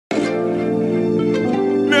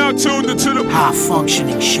now tuned into the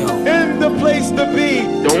high-functioning show. In the place to be.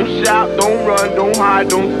 Don't shout, don't run, don't hide,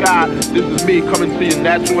 don't sky. This is me coming to you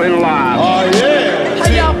natural and live. Oh, yeah.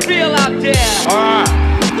 How y'all feel out there? All right.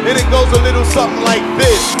 And it goes a little something like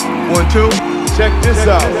this. 1, 2. Check this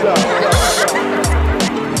out.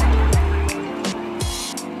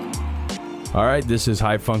 All right, this is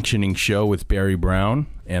High Functioning Show with Barry Brown,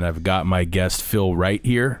 and I've got my guest Phil Wright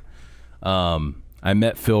here. I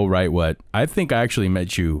met Phil Wright, I think I actually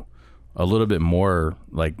met you a little bit more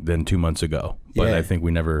than 2 months ago, but yeah. I think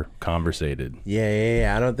we never conversated.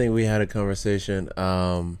 Yeah. I don't think we had a conversation.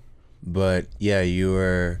 But yeah, you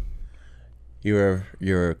were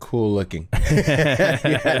cool looking. You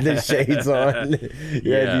had the shades on.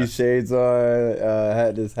 You had these shades on.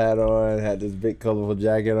 Had this hat on. Had this big colorful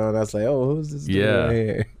jacket on. I was like, oh, who's this dude right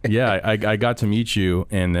here? Yeah, I got to meet you,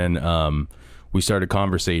 and then we started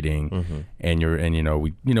conversating, and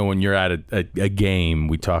when you're at a game,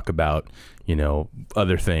 we talk about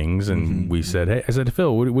other things, and we said, hey, I said,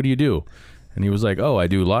 Phil, what do you do? And he was like, oh, I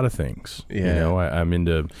do a lot of things. Yeah. I'm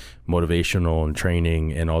into motivational and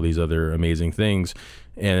training and all these other amazing things.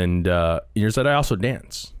 And you said, I also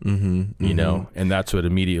dance, and that's what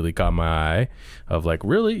immediately caught my eye of like,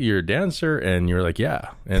 really? You're a dancer? And you're like, yeah.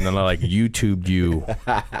 And then I YouTubed you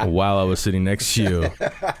while I was sitting next to you.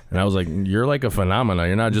 And I was like, you're like a phenomenon.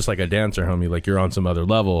 You're not just like a dancer, homie. Like you're on some other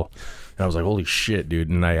level. And I was like, holy shit, dude.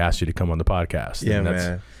 And I asked you to come on the podcast. Yeah,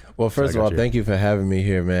 man. Well, first of all, thank you for having me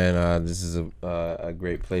here, man. This is a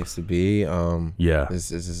great place to be. Yeah,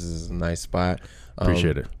 this is a nice spot.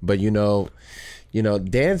 Appreciate it. But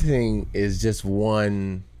dancing is just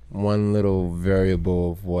one little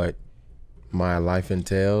variable of what my life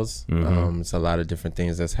entails. It's a lot of different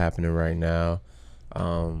things that's happening right now.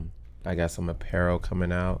 I got some apparel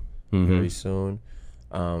coming out very soon.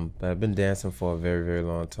 But I've been dancing for a very, very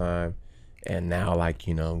long time, and now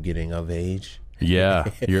I'm getting of age. Yeah,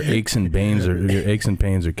 your aches and pains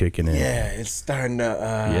are kicking in. Yeah, it's starting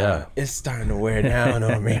to wear down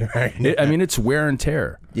on me right now. I mean, it's wear and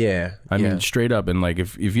tear. Yeah, I mean, straight up. And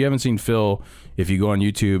if you haven't seen Phil, if you go on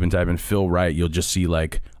YouTube and type in Phil Wright, you'll just see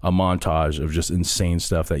a montage of just insane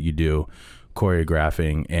stuff that you do,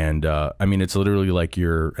 choreographing, and I mean, it's literally like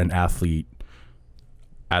you're an athlete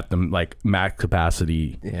at the max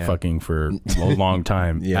capacity, fucking for a long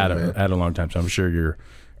time. at a long time. So I'm sure you're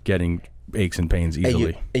getting aches and pains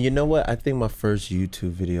easily. And you know what? I think my first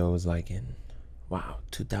YouTube video was in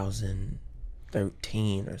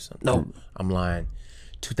 2013 or something. No, I'm lying.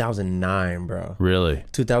 2009, bro. Really?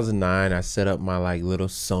 2009. I set up my little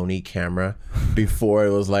Sony camera before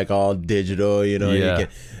it was all digital. Yeah.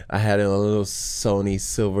 I had a little Sony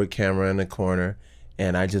silver camera in the corner,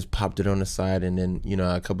 and I just popped it on the side. And then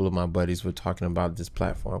a couple of my buddies were talking about this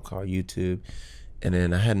platform called YouTube, and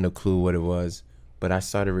then I had no clue what it was. But I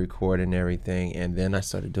started recording everything, and then I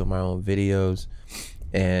started doing my own videos,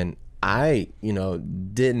 and I,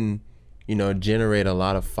 didn't, generate a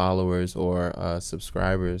lot of followers or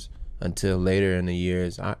subscribers until later in the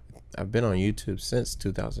years. I've been on YouTube since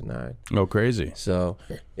 2009. Oh, crazy! So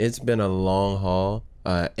it's been a long haul,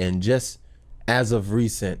 and just as of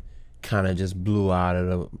recent, kind of just blew out of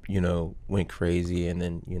the, went crazy, and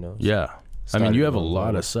then Yeah, I mean, you have a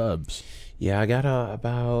lot of subs. Yeah, I got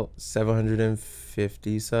about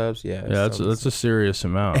 750 subs. Yeah, that's a serious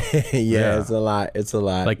amount. Yeah, it's a lot. It's a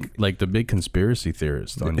lot. Like the big conspiracy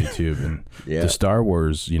theorists on YouTube and the Star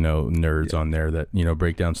Wars, nerds on there that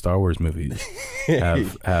break down Star Wars movies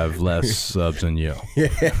have less subs than you.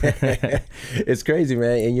 It's crazy,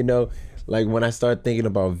 man. And when I start thinking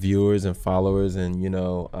about viewers and followers and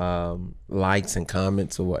likes and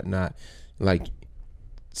comments or whatnot,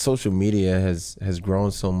 social media has grown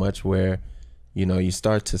so much where you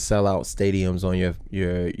start to sell out stadiums on your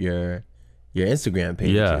Instagram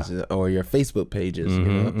pages or your Facebook pages,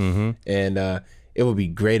 and it would be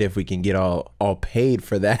great if we can get all paid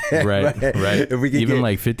for that. Right. If we can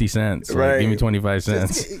even 50 cents, give me 25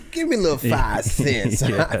 cents. Just give me a little 5 cents.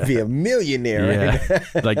 I'd be a millionaire.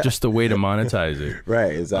 Right? Just a way to monetize it.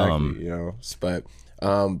 Right, exactly. But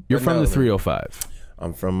you're from the 305.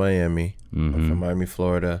 I'm from Miami. I'm from Miami,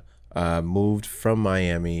 Florida. Moved from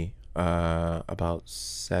Miami about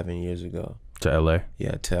 7 years ago. To LA?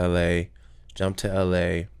 Yeah, to LA. Jumped to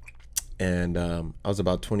LA, and I was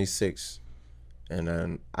about 26. And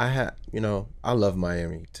then I had, I love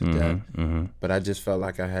Miami to death, but I just felt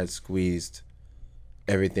like I had squeezed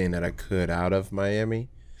everything that I could out of Miami.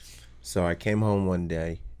 So I came home one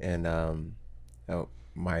day, and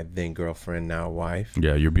my then girlfriend, now wife.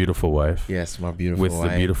 Yeah, your beautiful wife. Yes, my beautiful with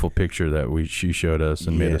wife. the beautiful picture that she showed us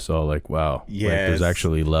and made us all like, wow, yes. like there's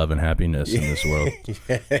actually love and happiness in this world.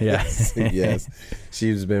 Yes. Yes,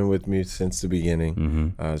 she's been with me since the beginning.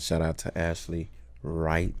 Mm-hmm. Shout out to Ashley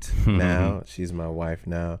Wright. Now she's my wife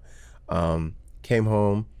now. Came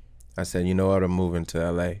home. I said, you know what, I'm moving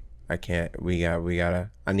to LA. I can't.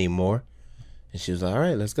 I need more. And she was like, all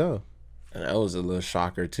right, let's go. And that was a little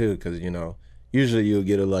shocker too, because usually you'll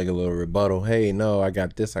get a little rebuttal. Hey, no, I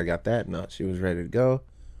got this, I got that. No, she was ready to go.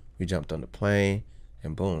 We jumped on the plane,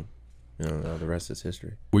 and boom, the rest is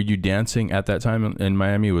history. Were you dancing at that time in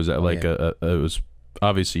Miami? Was that it was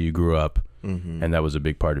obviously you grew up, and that was a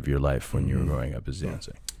big part of your life when you were growing up, is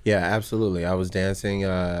dancing. Yeah, absolutely. I was dancing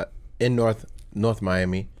in North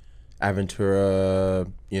Miami, Aventura,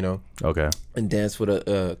 Okay. and danced with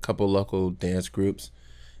a couple local dance groups,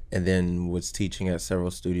 and then was teaching at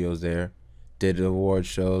several studios there. Did award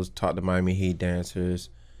shows, taught the Miami Heat dancers,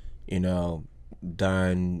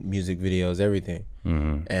 done music videos, everything.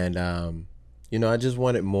 And, I just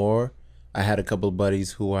wanted more. I had a couple of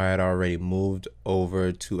buddies who I had already moved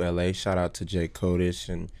over to LA. Shout out to Jay Codish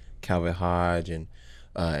and Calvin Hodge and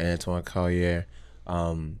Antoine Collier.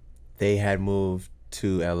 They had moved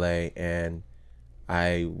to LA, and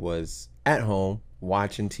I was at home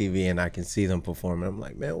watching TV, and I can see them performing. I'm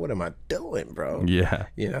like, man, what am I doing, bro? Yeah.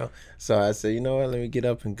 So I said, you know what, let me get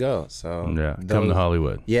up and go. So come to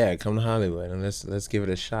Hollywood. Yeah, come to Hollywood, and let's give it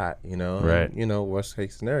a shot. Right. And, worst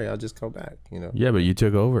case scenario, I'll just go back. Yeah, but you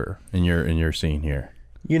took over in your scene here.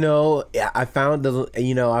 I found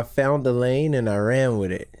the lane, and I ran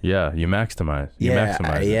with it. Yeah, you maximized.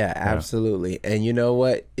 Yeah, absolutely. And you know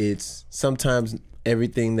what? It's sometimes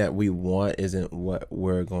everything that we want isn't what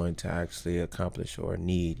we're going to actually accomplish or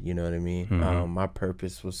need. You know what I mean? My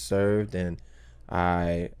purpose was served, and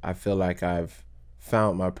I feel like I've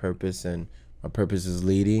found my purpose, and my purpose is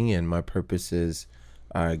leading, and my purpose is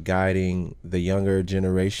guiding the younger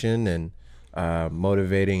generation and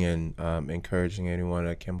motivating and encouraging anyone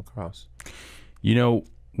I came across.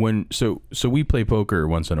 So we play poker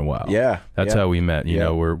once in a while. Yeah, that's how we met. You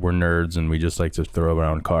know, we're nerds, and we just like to throw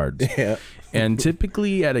around cards. Yeah. And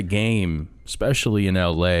typically at a game, especially in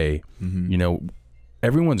LA,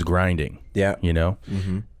 everyone's grinding. Yeah.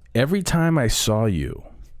 Every time I saw you,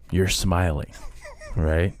 you're smiling,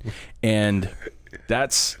 right? And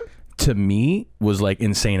that's, to me, was like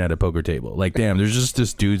insane at a poker table. Like, damn, there's just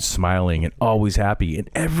this dude smiling and always happy. And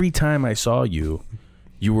every time I saw you,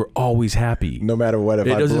 you were always happy. No matter what, if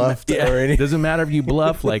I bluffed or anything. It doesn't matter if you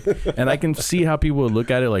bluff. Like, and I can see how people would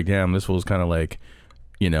look at it like, damn, this fool's kind of like,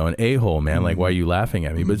 an a-hole, man. Like, why are you laughing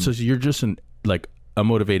at me? But it's just, you're just a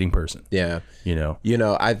motivating person. Yeah.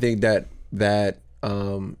 I think that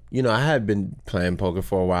I had been playing poker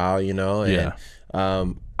for a while, and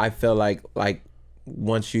I feel like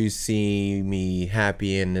once you see me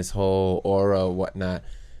happy in this whole aura or whatnot,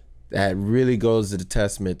 that really goes to the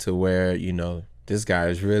testament to where, this guy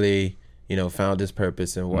has really, found his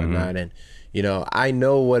purpose and whatnot. And, I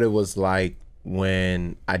know what it was like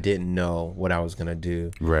when I didn't know what I was going to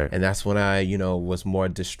do. Right. And that's when I, was more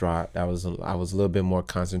distraught. I was a little bit more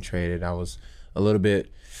concentrated. I was a little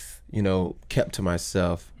bit, kept to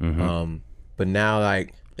myself. But now,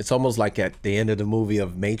 it's almost like at the end of the movie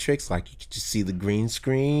of Matrix, you could just see the green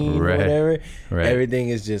screen or whatever. Right. Everything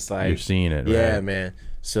is just like, you're seeing it. Yeah, right. man.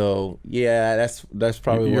 So yeah, that's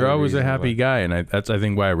probably you're always a happy guy, and that's I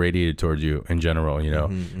think why I radiated towards you in general.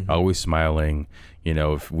 Always smiling.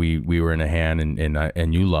 If we were in a hand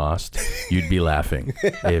and you lost, you'd be laughing.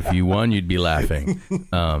 If you won, you'd be laughing.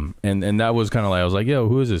 And that was kind of like, I was like, yo,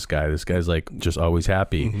 who is this guy? This guy's like just always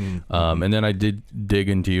happy. And then I did dig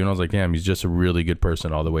into you, and I was like, damn, he's just a really good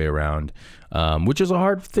person all the way around, which is a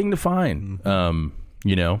hard thing to find.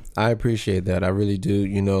 I appreciate that. I really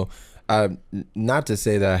do. Not to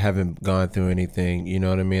say that I haven't gone through anything, you know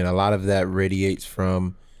what I mean? A lot of that radiates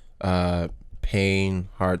from pain,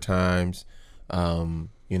 hard times.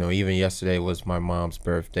 Even yesterday was my mom's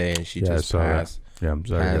birthday, and she just passed. Yeah, I'm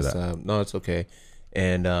sorry to hear that. No, it's okay.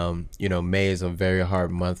 And May is a very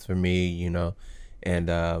hard month for me, and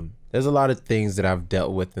there's a lot of things that I've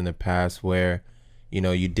dealt with in the past where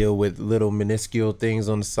you deal with little minuscule things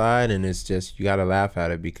on the side, and it's just, you gotta laugh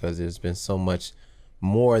at it because there's been so much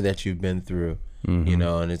more that you've been through,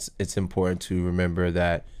 and it's important to remember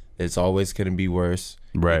that it's always going to be worse.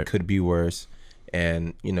 Right. It could be worse.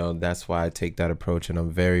 And, that's why I take that approach. And I'm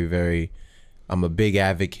I'm a big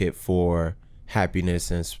advocate for happiness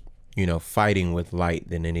and, fighting with light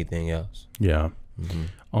than anything else. Yeah.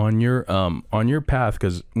 On your path,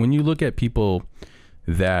 because when you look at people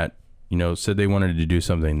that, said they wanted to do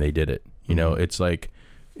something, they did it. It's like,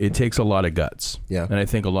 it takes a lot of guts. Yeah. And I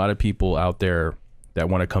think a lot of people out there that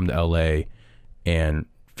want to come to LA and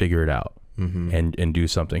figure it out and do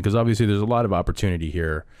something. Because obviously there's a lot of opportunity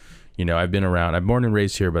here. You know, I've been around, I'm born and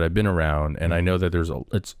raised here, but I've been around, and I know that there's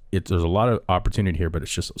a lot of opportunity here, but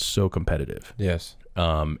it's just so competitive. Yes.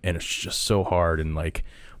 And it's just so hard, and like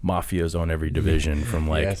mafias on every division from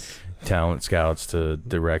like talent scouts to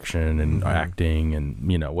direction and acting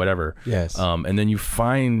and, you know, whatever. Yes. And then you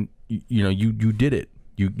find, you know, you did it.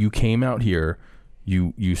 You came out here.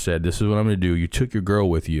 You said, this is what I'm going to do. You took your girl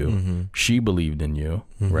with you. She believed in you,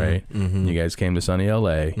 right? You guys came to sunny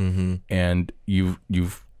LA, and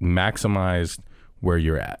you've maximized where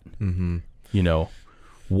you're at. You know,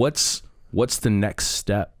 what's the next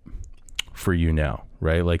step for you now,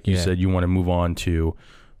 right? Like you said, you want to move on to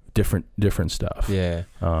different stuff. Yeah.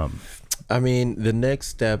 I mean, the next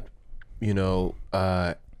step, you know,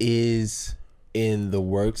 is in the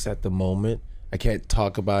works at the moment. I can't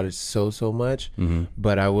talk about it so much,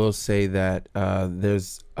 but I will say that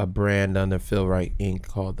there's a brand under Phil Wright Inc.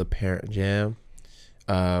 called the Parent Jam,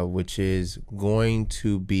 which is going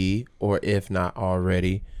to be, or if not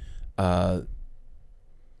already, the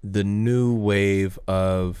new wave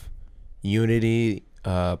of unity,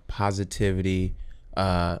 positivity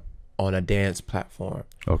on a dance platform.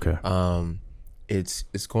 Okay.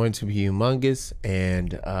 It's going to be humongous,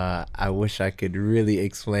 and I wish I could really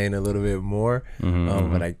explain a little bit more,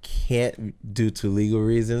 but I can't due to legal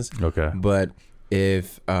reasons. Okay. But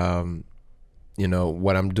if you know,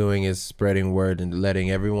 what I'm doing is spreading word and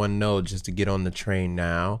letting everyone know just to get on the train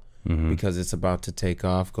now, because it's about to take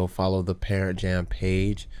off. Go follow the Parent Jam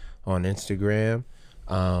page on Instagram,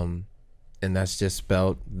 and that's just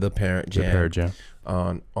spelled the Parent Jam,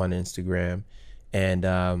 on Instagram,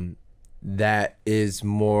 and that is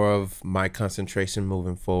more of my concentration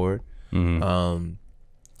moving forward. And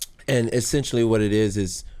essentially what it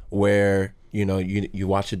is where, you know, you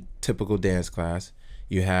watch a typical dance class,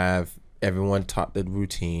 you have everyone taught the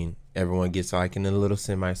routine, everyone gets like in a little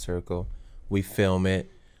semicircle, we film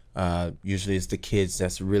it. Usually it's the kids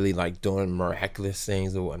that's really like doing miraculous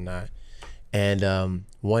things or whatnot. And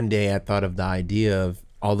one day I thought of the idea of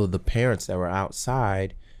all of the parents that were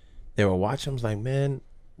outside, they were watching. I was like, man,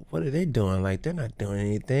 what are they doing? Like, they're not doing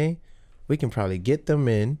anything. We can probably get them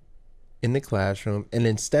in the classroom. And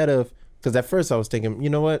instead of, because at first I was thinking, you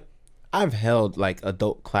know what? I've held like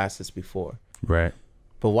adult classes before. Right.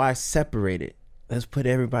 But why separate it? Let's put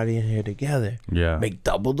everybody in here together. Yeah. Make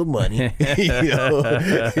double the money. You know?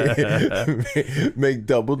 Make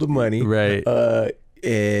double the money. Right.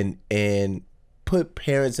 And put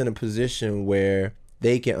parents in a position where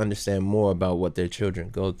they can understand more about what their children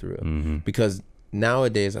go through. Because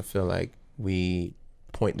nowadays, I feel like we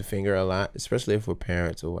point the finger a lot, especially if we're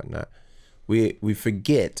parents or whatnot. We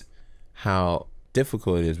forget how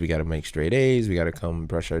difficult it is. We got to make straight A's. We got to come and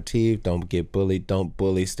brush our teeth. Don't get bullied. Don't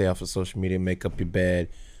bully. Stay off of social media. Make up your bed.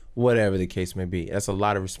 Whatever the case may be. That's a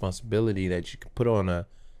lot of responsibility that you can put on a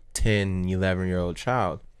 10, 11-year-old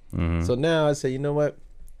child. So now I say, you know what?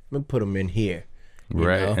 I'm going to put them in here.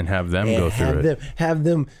 Right, know? and have them go through it. Have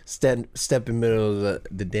them step in the middle of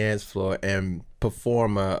the dance floor and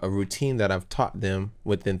perform a routine that I've taught them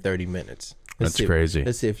within 30 minutes. That's crazy.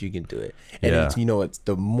 Let's see if you can do it. And you know what's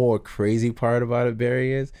the more crazy part about it,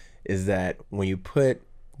 Barry, is that when you put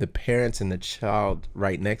the parents and the child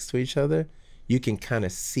right next to each other, you can kind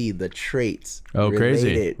of see the traits.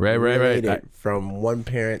 Crazy. Right. From one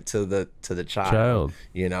parent to the child.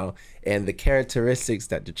 You know, and the characteristics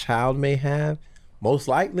that the child may have, most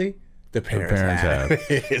likely the parents have.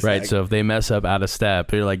 Right. Like, so if they mess up out of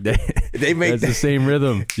step, you're like, they make that's the same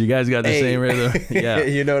rhythm. You guys got the same rhythm. Yeah.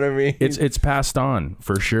 You know what I mean? It's passed on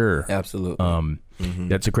for sure. Absolutely.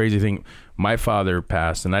 That's a crazy thing. My father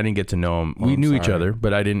passed, and I didn't get to know him. We knew each other,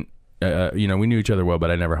 but I didn't. You know, we knew each other well,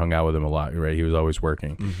 but I never hung out with him a lot. Right? He was always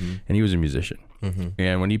working, and he was a musician.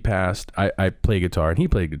 And when he passed, I played guitar, and he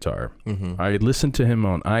played guitar. I listened to him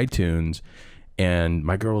on iTunes. And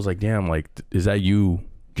my girl was like, damn, like, is that you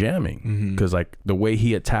jamming? Because like the way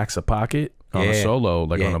he attacks a pocket on a solo,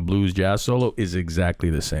 like on a blues jazz solo, is exactly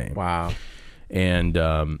the same. Wow. And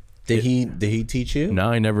did he teach you?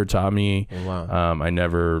 No, he never taught me. Oh, wow. I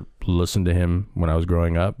never listened to him when I was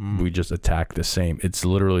growing up. We just attack the same. It's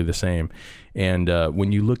literally the same. And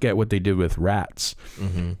when you look at what they did with rats,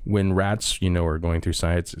 when rats, you know, are going through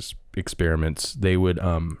science experiments, they would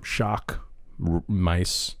shock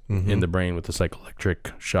mice in the brain with this like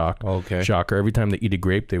electric shocker. Every time they eat a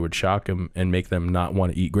grape, they would shock them and make them not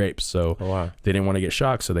want to eat grapes. So they didn't want to get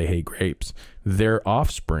shocked, so they hate grapes. Their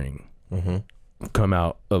offspring come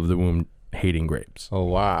out of the womb hating grapes. Oh,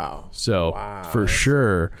 wow. So Wow, for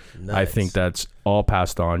sure, I nuts. think that's all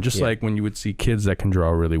passed on. Just like when you would see kids that can draw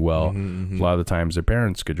really well, a lot of the times their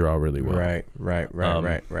parents could draw really well.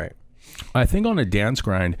 Right. I think on a dance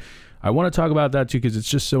grind, I want to talk about that too, because it's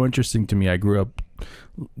just so interesting to me. I grew up,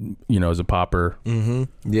 as a popper.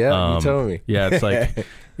 Yeah, you told me. Yeah, it's like,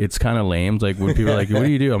 it's kind of lame. It's like when people are like, what do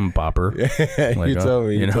you do? I'm a popper. Like, you told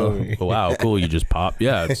me. You told me. Wow, cool. You just pop.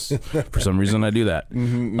 Yeah, it's, for some reason I do that.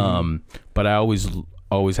 But I always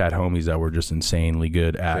had homies that were just insanely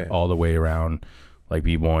good at all the way around, like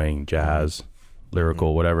b-boying, jazz,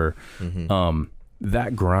 lyrical, whatever.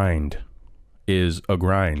 That grind is a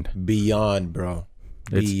grind. Beyond, bro.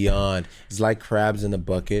 Beyond. It's like crabs in a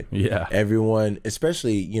bucket. Yeah. Everyone,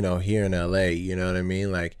 especially, here in LA, you know what I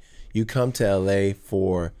mean? Like, you come to LA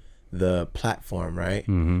for the platform, right?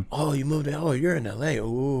 Oh, you moved to, oh, you're in LA.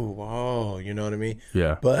 Ooh, wow. You know what I mean?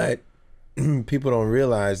 Yeah. But people don't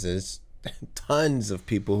realize there's tons of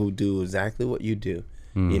people who do exactly what you do,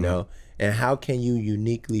 and how can you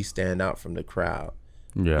uniquely stand out from the crowd?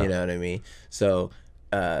 Yeah. You know what I mean? So,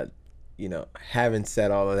 having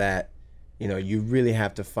said all of that, you really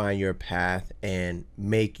have to find your path and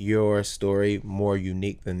make your story more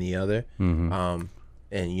unique than the other. And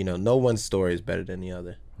no one's story is better than the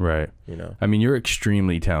other. Right. I mean, you're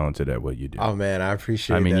extremely talented at what you do. Oh man, I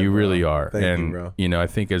appreciate it. I mean, that, you bro. really are. Thank you, bro. I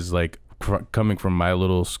think as like coming from my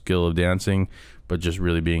little skill of dancing, but just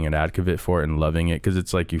really being an advocate for it and loving it, because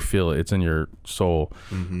it's like you feel it, it's in your soul.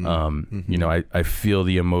 I feel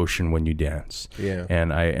the emotion when you dance. Yeah.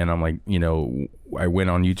 And I'm like, I went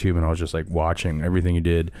on YouTube and I was just like watching everything you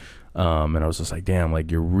did, and I was just like, damn,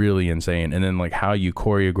 like you're really insane. And then like how you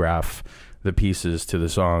choreograph the pieces to the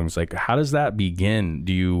songs, like how does that begin?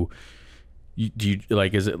 Do you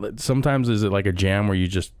like, is it like a jam where you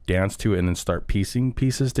just dance to it and then start piecing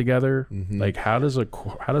pieces together? Like how does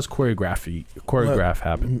choreograph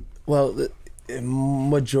happen? Well, the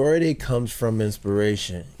majority comes from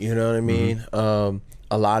inspiration. You know what I mean?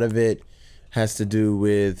 A lot of it has to do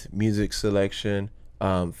with music selection,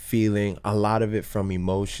 feeling. A lot of it from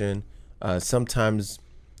emotion. Sometimes,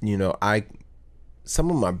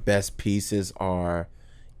 some of my best pieces are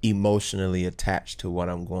emotionally attached to what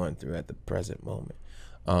I'm going through at the present moment.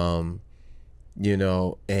 And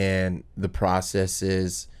the process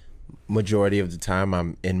is, majority of the time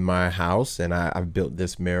I'm in my house and I've built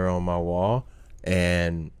this mirror on my wall,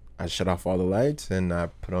 and I shut off all the lights and I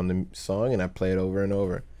put on the song and I play it over and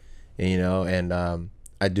over, and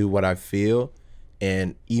I do what I feel.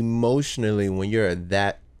 And emotionally, when you're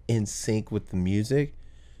that in sync with the music,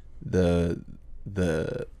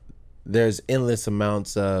 there's endless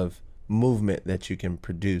amounts of movement that you can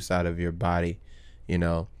produce out of your body,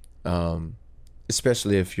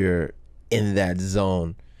 especially if you're in that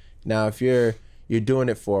zone. Now, if you're doing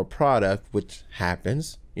it for a product, which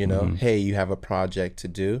happens, hey, you have a project to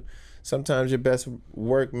do. Sometimes your best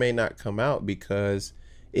work may not come out because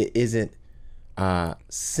it isn't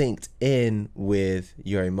synced in with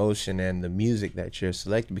your emotion and the music that you're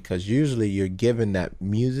selecting, because usually you're given that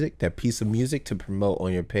piece of music to promote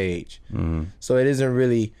on your page. So it isn't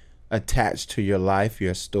really attached to your life,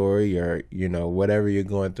 your story, or whatever you're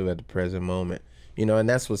going through at the present moment, and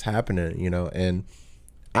that's what's happening. And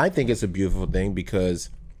I think it's a beautiful thing, because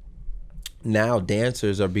now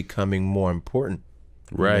dancers are becoming more important.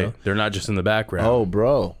 Right. They're not just in the background. Oh,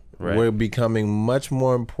 bro. Right. We're becoming much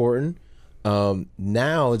more important.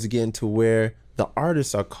 Now it's getting to where the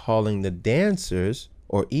artists are calling the dancers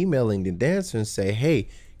or emailing the dancers and say, hey,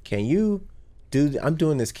 can you I'm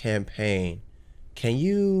doing this campaign. Can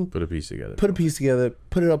you put a piece together,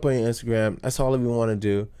 put it up on your Instagram? That's all we want to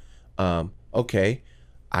do. Okay,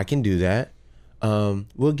 I can do that.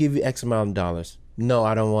 We'll give you X amount of dollars. No,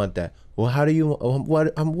 I don't want that. Well, how do you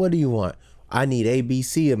what do you want? I need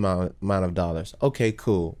ABC amount of dollars. Okay,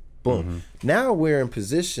 cool. Boom. Now we're in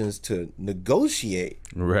positions to negotiate.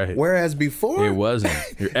 Right. Whereas before it wasn't.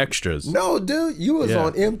 You're extras. No, dude, you was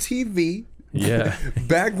on MTV. Yeah.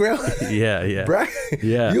 Background. Yeah.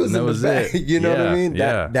 Yeah. You was in the back. You know what I mean?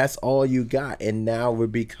 Yeah. That's all you got. And now we're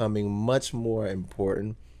becoming much more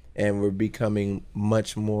important, and we're becoming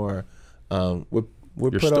much more we're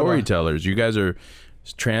You're storytellers. You guys are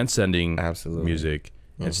transcending music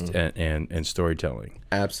and storytelling.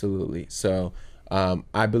 Absolutely. So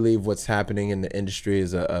I believe what's happening in the industry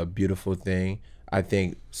is a beautiful thing. I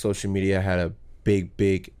think social media had a big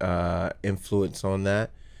influence on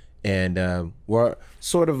that. And we're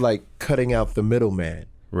sort of like cutting out the middleman.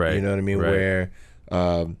 Right. You know what I mean? Right. Where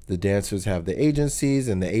the dancers have the agencies,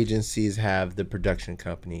 and the agencies have the production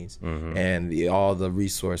companies and all the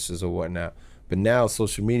resources or whatnot. But now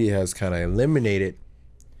social media has kind of eliminated,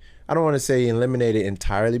 I don't want to say eliminate it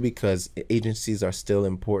entirely, because agencies are still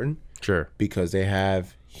important. Sure. Because they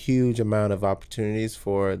have huge amount of opportunities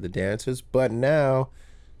for the dancers, but now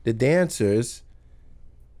the dancers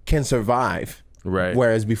can survive. Right.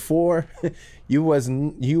 Whereas before, you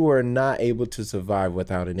were not able to survive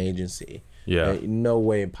without an agency. Yeah. No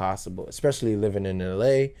way possible. Especially living in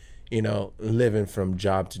LA, you know, living from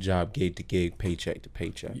job to job, gig to gig, paycheck to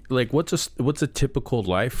paycheck. Like, what's a typical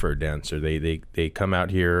life for a dancer? They come out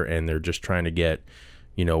here and they're just trying to get,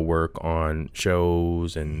 you know, work on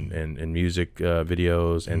shows and music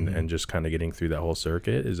videos and just kind of getting through that whole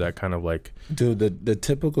circuit. Is that kind of like, dude, the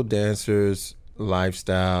typical dancer's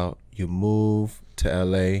lifestyle? You move to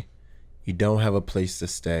LA, you don't have a place to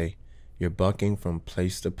stay, you're bucking from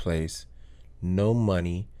place to place, no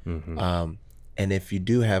money, and if you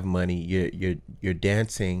do have money, you're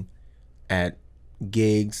dancing at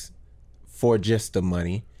gigs for just the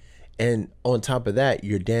money, and on top of that,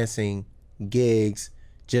 you're dancing gigs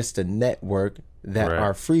just to network that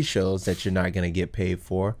are free shows that you're not gonna get paid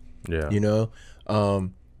for. Yeah, you know,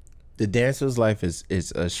 the dancer's life is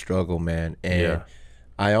a struggle, man, and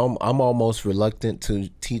I'm almost reluctant to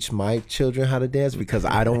teach my children how to dance because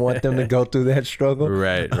I don't want them to go through that struggle.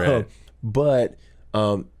 Right. But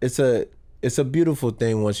it's a beautiful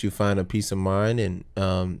thing once you find a peace of mind and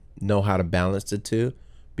know how to balance the two.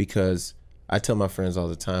 Because I tell my friends all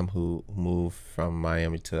the time who move from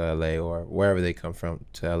Miami to LA or wherever they come from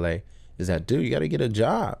to LA is that, dude, you got to get a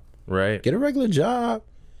job. Right. Get a regular job,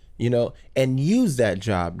 you know, and use that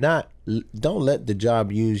job. Don't let the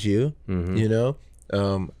job use you, you know.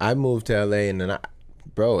 I moved to LA and then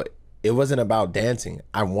it wasn't about dancing.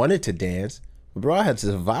 I wanted to dance, but bro, I had to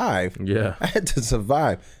survive. Yeah. I had to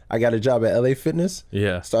survive. I got a job at LA Fitness.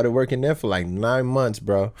 Yeah. Started working there for like 9 months,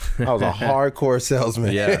 bro. I was a hardcore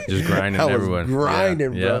salesman. Yeah, just grinding everyone. I was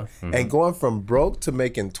grinding, bro. Yeah. And going from broke to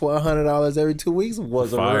making $1,200 every 2 weeks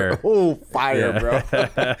was fire. Fire, bro.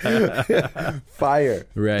 Fire.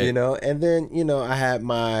 Right. You know, and then, you know, I had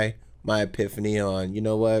my epiphany on, you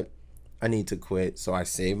know what? I need to quit. So I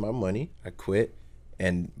saved my money, I quit,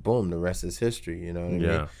 and boom, the rest is history, you know what I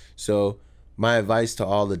mean? So my advice to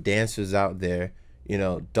all the dancers out there, you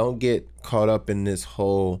know, don't get caught up in this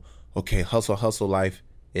whole, okay, hustle life.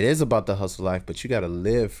 It is about the hustle life, but you got to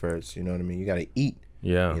live first, you know what I mean? You got to eat,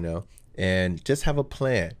 you know, and just have a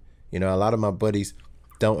plan. You know, a lot of my buddies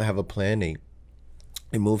don't have a plan. They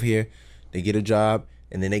move here, they get a job,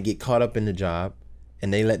 and then they get caught up in the job,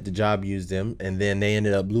 and they let the job use them, and then they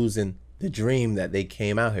ended up losing the dream that they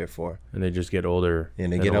came out here for. And they just get older.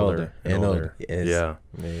 And they get older and older. Yeah.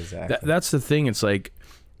 Exactly. That's the thing. It's like,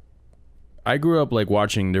 I grew up like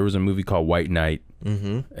watching, there was a movie called White Knight,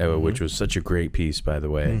 which was such a great piece, by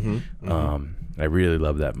the way. I really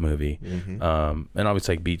love that movie. And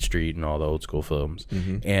obviously like Beat Street and all the old school films.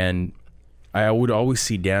 And I would always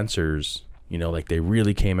see dancers, you know, like they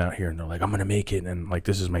really came out here and they're like, I'm going to make it. And like,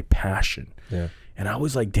 this is my passion. Yeah. And I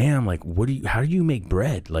was like, damn, like, how do you make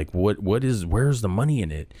bread? Like, where's the money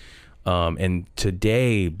in it? And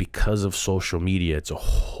today, because of social media, it's a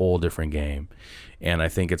whole different game. And I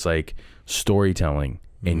think it's like storytelling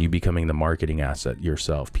and you becoming the marketing asset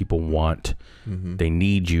yourself. People want, they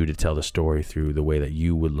need you to tell the story through the way that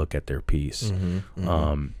you would look at their piece.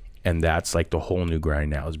 And that's like the whole new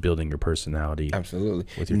grind now, is building your personality. Absolutely.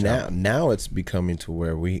 With your now it's becoming to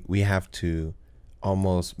where we have to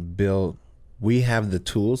almost build, we have the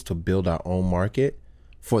tools to build our own market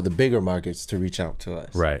for the bigger markets to reach out to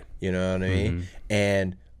us. Right. You know what I mean?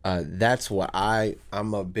 And that's what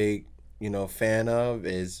I'm a big, you know, fan of,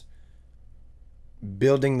 is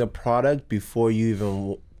building the product before you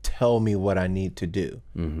even tell me what I need to do.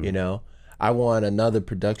 You know, I want another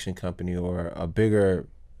production company or a bigger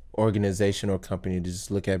organization or company to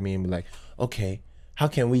just look at me and be like, okay, how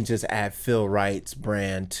can we just add Phil Wright's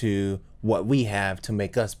brand to what we have to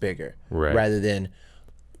make us bigger, rather than,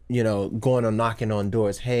 you know, going and knocking on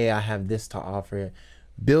doors. Hey, I have this to offer.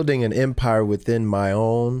 Building an empire within my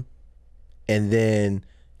own, and then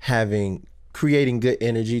creating good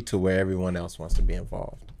energy to where everyone else wants to be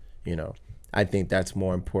involved. You know, I think that's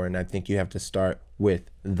more important. I think you have to start with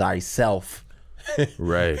thyself.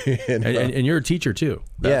 Right. And you're a teacher too.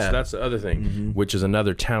 That's the other thing, which is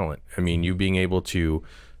another talent. I mean, you being able to,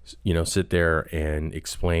 you know, sit there and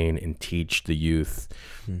explain and teach the youth,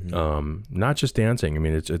 not just dancing. I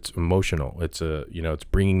mean, it's emotional. It's you know, it's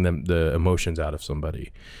bringing them the emotions out of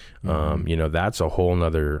somebody. You know, that's a whole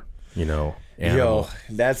nother, you know, animal. Yo,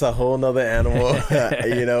 that's a whole nother animal.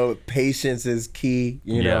 You know, patience is key.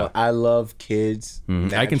 You know, I love kids.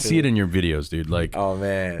 I can see it in your videos, dude. Like, oh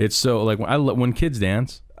man, it's so like when kids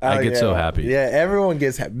dance, I get so happy. Yeah, everyone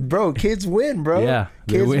gets happy. Bro, kids win, bro. Yeah,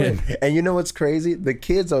 they kids win. And you know what's crazy? The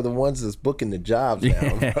kids are the ones that's booking the jobs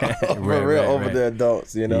now, bro. For real, over the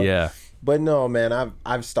adults, you know? Yeah. But no, man,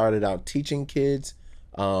 I've started out teaching kids.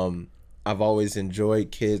 I've always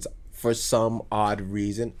enjoyed kids for some odd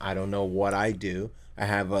reason. I don't know what I do. I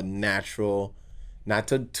have a natural, not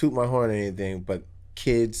to toot my horn or anything, but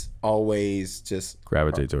kids always just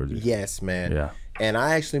gravitate towards you. Yes, man. Yeah. And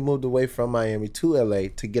I actually moved away from Miami to LA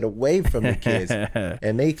to get away from the kids,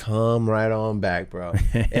 and they come right on back, bro.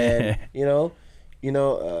 And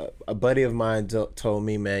a buddy of mine told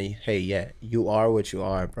me, man, hey, yeah, you are what you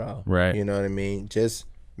are, bro. Right. You know what I mean? Just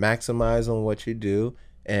maximize on what you do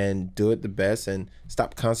and do it the best, and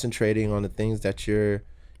stop concentrating on the things that you're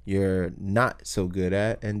not so good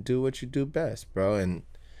at, and do what you do best, bro. And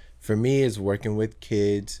for me, it's working with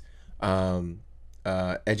kids,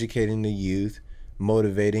 educating the youth,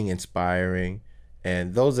 motivating, inspiring,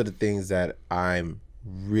 and those are the things that I'm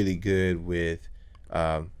really good with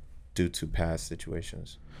due to past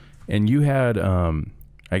situations. And you had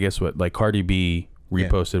I guess what, like Cardi B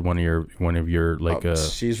reposted one of your like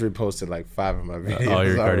she's reposted like 5 of my videos all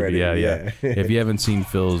your Cardi already. B, yeah. If you haven't seen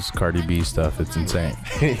Phil's Cardi B stuff, it's insane.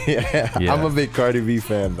 Yeah, I'm a big Cardi B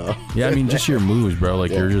fan though. Yeah, I mean, just your moves, bro.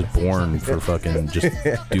 Like you're just born for fucking just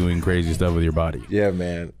doing crazy stuff with your body. Yeah,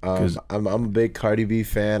 man. I'm a big Cardi B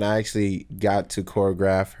fan. I actually got to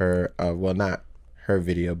choreograph her. Well, not her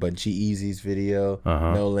video, but G-Eazy's video,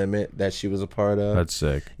 No Limit, that she was a part of. That's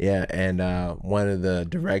sick. Yeah, and one of the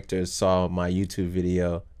directors saw my YouTube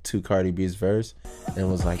video to Cardi B's verse and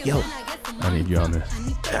was like, yo, I need you on this.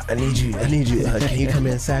 I need you. Can you come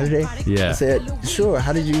in Saturday? Yeah. I said, sure.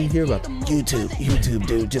 How did you hear about YouTube,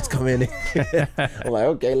 dude? Just come in. I'm like,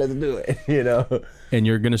 okay, let's do it. You know. And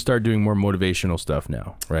you're gonna start doing more motivational stuff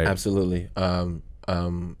now, right? Absolutely.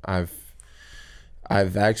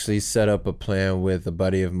 I've actually set up a plan with a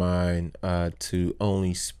buddy of mine to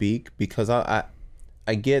only speak, because I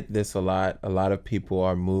get this a lot. A lot of people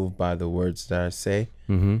are moved by the words that I say,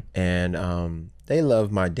 and they love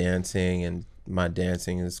my dancing, and my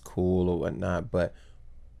dancing is cool or whatnot. But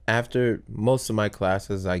after most of my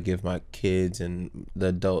classes, I give my kids and the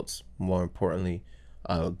adults, more importantly,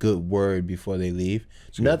 a good word before they leave.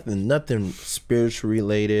 Nothing spiritual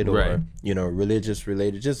related or religious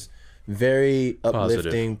related. Just very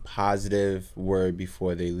uplifting, positive word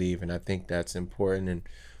before they leave. And I think that's important. And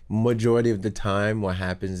majority of the time what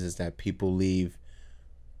happens is that people leave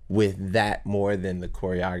with that more than the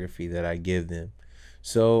choreography that I give them.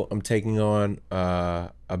 So I'm taking on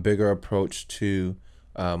a bigger approach to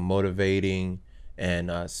motivating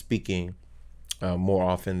and speaking more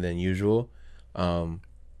often than usual.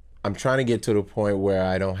 I'm trying to get to the point where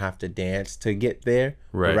I don't have to dance to get there.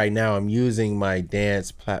 Right. But right now I'm using my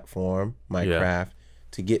dance platform, my craft,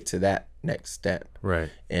 to get to that next step.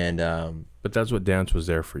 Right. And but that's what dance was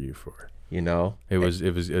there for you for. You know, it was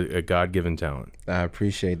a God-given talent. I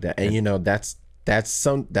appreciate that. And you know, that's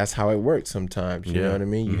how it works sometimes. You know what I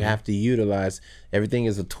mean? You have to utilize, everything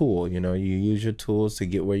is a tool. You know, you use your tools to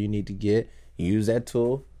get where you need to get. You use that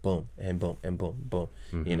tool, boom, and boom, and boom, boom.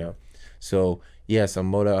 You know, so yes,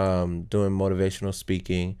 I'm doing motivational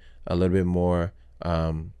speaking a little bit more.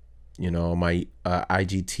 You know, on my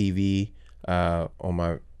IGTV, on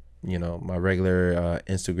my my regular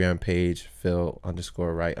Instagram page,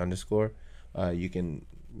 Phil_Wright_. You can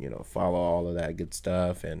follow all of that good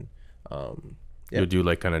stuff, and you'll do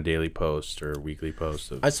like kind of daily posts or weekly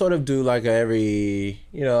posts. I sort of do like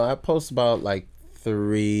I post about like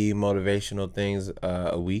 3 motivational things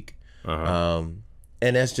a week.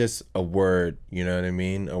 And that's just a word, you know what I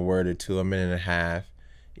mean? A word or two, a minute and a half,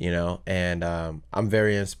 and I'm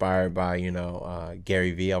very inspired by,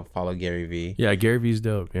 Gary V. I follow Gary V. Yeah, Gary V's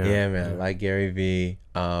dope. Yeah, man. I like Gary V.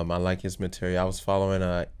 I like his material. I was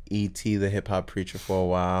following E.T. the hip hop preacher for a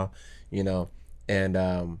while, and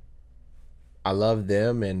I love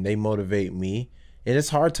them, and they motivate me. And it's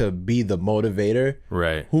hard to be the motivator.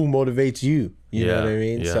 Right. Who motivates you? You know what I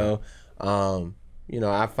mean? Yeah. So,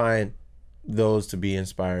 I find those to be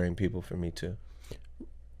inspiring people for me too.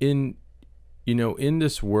 In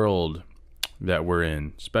this world that we're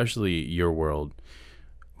in, especially your world,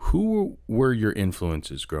 who were your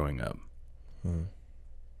influences growing up? It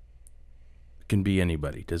can be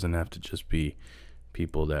anybody. It doesn't have to just be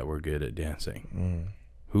people that were good at dancing.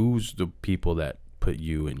 Who's the people that put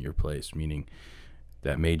you in your place, meaning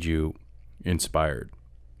that made you inspired?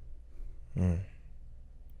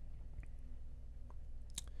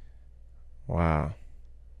 Wow.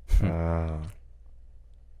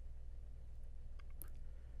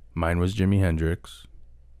 Mine was Jimi Hendrix.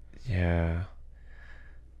 Yeah.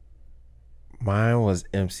 Mine was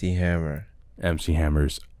MC Hammer. MC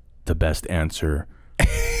Hammer's the best answer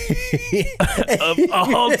of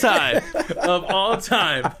all time. Of all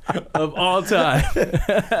time. Of all time.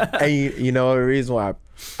 And you know, the reason why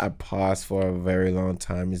I paused for a very long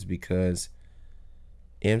time is because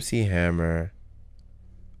MC Hammer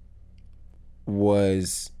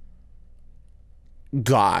was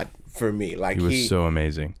God for me. Like he was so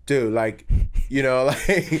amazing. Dude, like, you know, like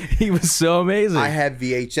he was so amazing. I had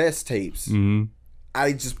VHS tapes. Mm-hmm.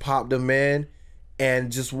 I just popped them in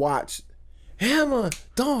and just watched Hammer,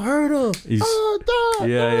 don't hurt him. Hammer.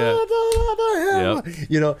 Yep.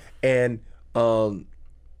 You know, and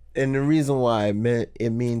the reason why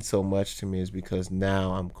it means so much to me is because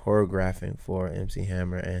now I'm choreographing for MC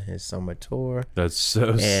Hammer and his summer tour. That's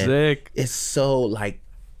so sick. It's so like,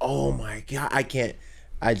 oh my God,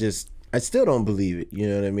 I still don't believe it. You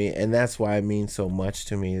know what I mean? And that's why it means so much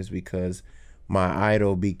to me, is because my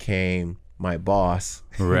idol became my boss.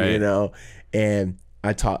 Right. You know, and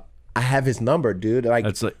I have his number, dude. Like,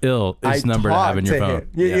 that's like his number to have in your phone.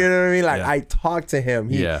 You know what I mean? Like, I talk to him.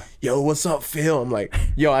 Yo, what's up, Phil? I'm like,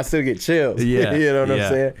 yo, I still get chills. Yeah. You know what I'm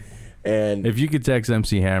saying? And if you could text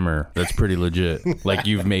MC Hammer, that's pretty legit. Like,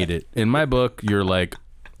 you've made it. In my book, you're like,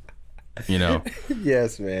 you know.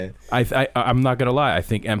 Yes, man. I'm not gonna lie. I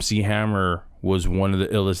think MC Hammer was one of the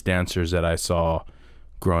illest dancers that I saw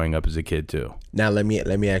growing up as a kid too. Now let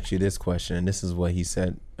me ask you this question. And this is what he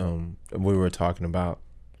said. We were talking about.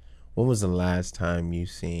 When was the last time you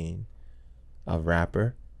seen a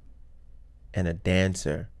rapper and a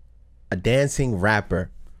dancer, a dancing rapper,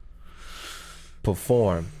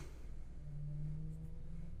 perform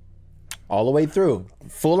all the way through,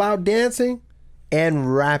 full out dancing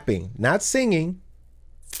and rapping, not singing?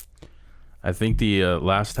 I think the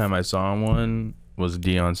last time I saw one was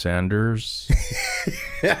Deion Sanders.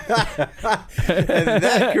 And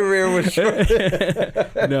that career was short.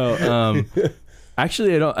 No,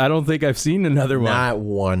 actually, I don't think I've seen another one. Not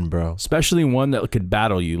one, bro. Especially one that could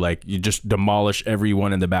battle you. Like, you just demolish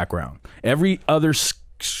everyone in the background. Every other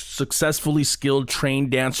successfully skilled,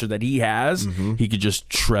 trained dancer that he has, he could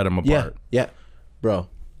just shred them apart. Yeah, bro.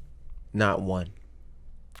 Not one.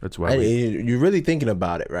 That's why you're really thinking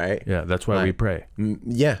about it, right? Yeah, that's why we pray.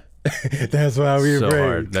 Yeah. That's why we so pray.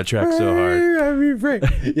 Hard. That track's so hard. We pray.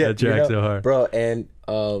 Yeah, that track's so hard. Bro, and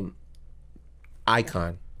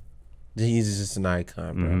icon. He's just an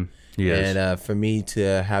icon, bro. Mm-hmm. He is. And for me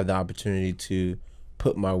to have the opportunity to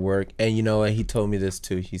put my work, and you know what, he told me this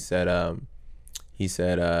too. He said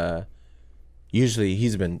usually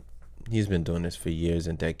he's been doing this for years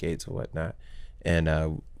and decades or whatnot,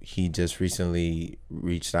 and he just recently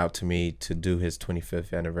reached out to me to do his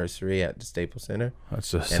 25th anniversary at the Staples Center. That's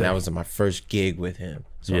so sick. And that was my first gig with him,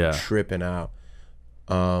 so I'm tripping out.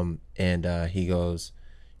 And he goes,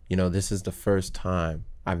 you know, this is the first time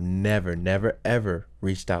I've never ever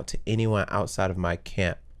reached out to anyone outside of my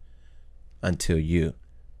camp until you,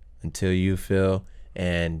 Phil.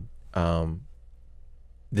 And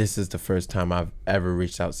this is the first time I've ever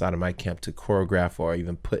reached outside of my camp to choreograph or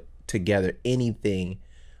even put together anything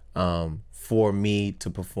for me to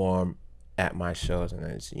perform at my shows. And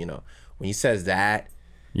it's, you know, when he says that,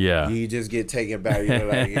 you just get taken back. You're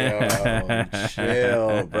like, yo,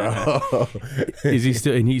 chill, bro. Is he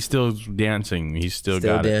still? And he's still dancing. He's still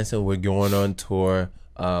got dancing. We're going on tour.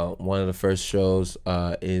 One of the first shows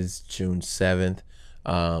is June 7th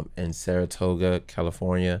in Saratoga,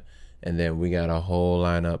 California, and then we got a whole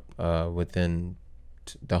lineup within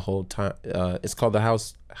the whole time. It's called the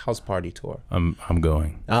House Party Tour. I'm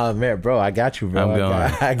going. Oh man, bro, I got you, bro. I'm going.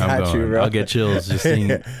 I got you, bro. I'll get chills just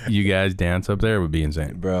seeing you guys dance up there would be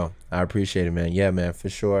insane, bro. I appreciate it, man. Yeah, man, for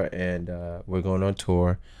sure. And we're going on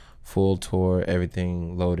tour, full tour,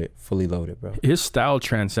 everything loaded, fully loaded, bro. His style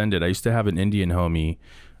transcended. I used to have an Indian homie.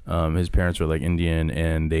 His parents were like Indian,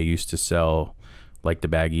 and they used to sell like the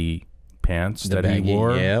baggy pants he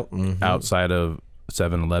wore outside of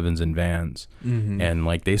 7-Elevens and Vans, and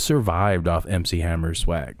like they survived off MC Hammer's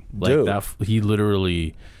swag. Like, dude, that he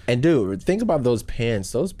literally. And dude, think about those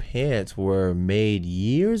pants. Those pants were made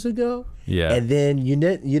years ago. Yeah. And then you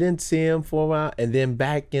didn't see them for a while, and then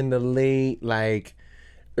back in the late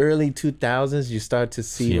early 2000s, you start to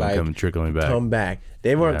see like come back.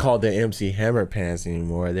 They weren't called the MC Hammer pants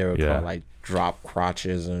anymore. They were called like drop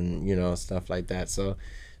crotches and, you know, stuff like that. So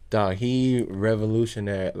dog, he's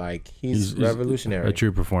revolutionary. Like he's revolutionary. A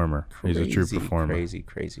true performer. He's a true performer.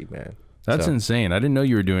 Crazy man. That's insane. I didn't know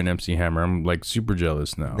you were doing MC Hammer. I'm like super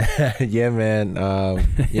jealous now. Yeah, man.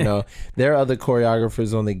 You know, there are other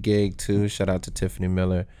choreographers on the gig too. Shout out to Tiffany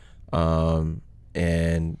Miller.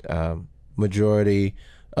 And majority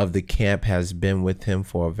of the camp has been with him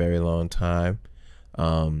for a very long time.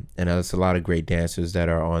 And there's a lot of great dancers that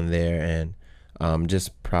are on there, and I'm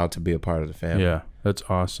just proud to be a part of the family. Yeah, that's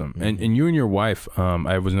awesome. And you and your wife,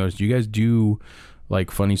 I was noticed you guys do like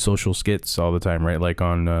funny social skits all the time, right? Like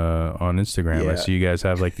on Instagram. Yeah. I see you guys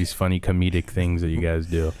have like these funny comedic things that you guys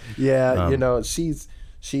do. Yeah, you know, she's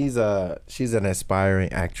an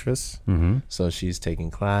aspiring actress. So she's taking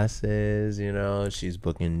classes, you know, she's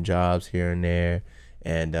booking jobs here and there.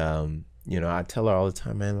 And you know, I tell her all the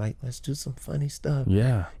time, man, like, let's do some funny stuff.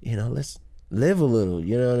 Yeah. You know, let's live a little,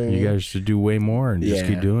 you know what I mean? You guys should do way more and just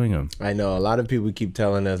keep doing them. I know a lot of people keep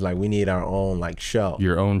telling us like we need our own like show.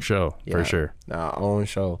 Your own show, for sure. Our own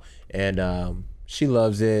show. And she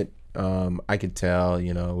loves it. I could tell,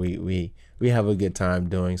 you know, we have a good time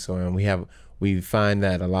doing so, and we find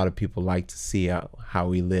that a lot of people like to see how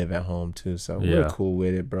we live at home too. So we're cool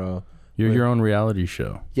with it, bro. You're your own reality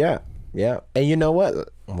show. Yeah. Yeah. And you know what?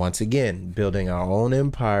 Once again, building our own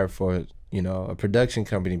empire for, you know, a production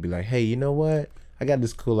company be like, hey, you know what? I got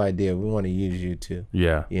this cool idea. We want to use you too.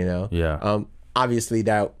 Yeah. You know? Yeah. Obviously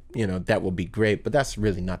that, you know, that will be great, but that's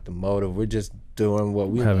really not the motive. We're just doing what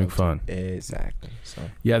we having fun. Exactly. So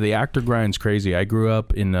yeah, the actor grind's crazy. I grew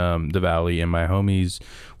up in the Valley, and my homies,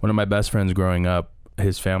 one of my best friends growing up,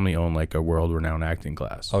 his family owned like a world-renowned acting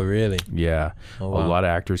class. Oh, really? Yeah. Oh, wow. A lot of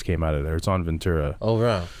actors came out of there. It's on Ventura. Oh,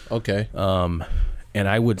 wow. Okay. And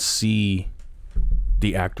I would see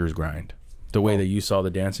the actors grind the way that you saw the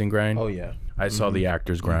dancing grind. Oh, yeah. I saw the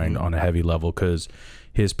actors grind on a heavy level because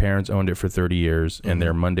his parents owned it for 30 years, and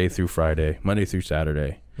they're Monday through Saturday.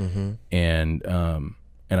 And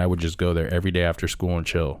I would just go there every day after school and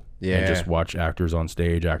chill. And just watch actors on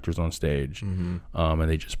stage. And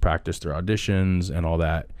they just practice their auditions and all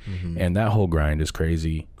that. And that whole grind is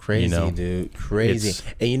crazy. Crazy, you know? Dude. Crazy.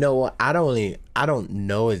 And you know what? I don't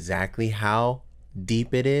know exactly how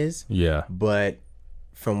deep it is. Yeah. But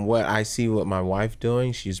from what I see with my wife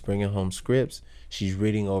doing, she's bringing home scripts. She's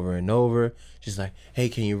reading over and over. She's like, hey,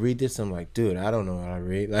 can you read this? I'm like, dude, I don't know how to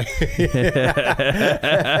read. Like,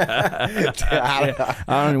 I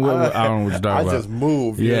don't know what you're talking about. I just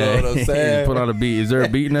move, you know what I'm saying? Put on a beat. Is there a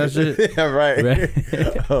beat in that shit? Yeah,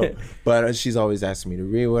 right. But she's always asking me to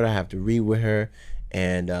read with her. I have to read with her.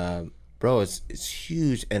 And, bro, it's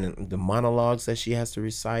huge. And the monologues that she has to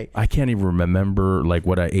recite. I can't even remember like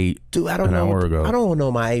what I ate an hour ago. I don't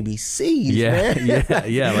know my ABCs, man.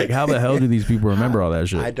 Yeah. Like, how the hell do these people remember all that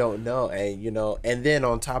shit? I don't know. And, you know, and then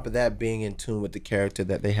on top of that, being in tune with the character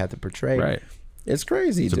that they have to portray. Right. It's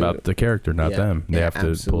crazy. It's about the character, not them. They have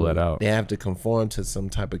to pull that out. They have to conform to some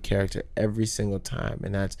type of character every single time.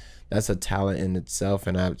 And that's a talent in itself,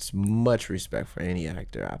 and I have much respect for any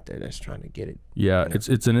actor out there that's trying to get it. Yeah,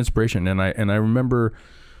 it's an inspiration. And I remember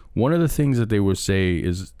one of the things that they would say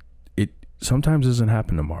is it sometimes doesn't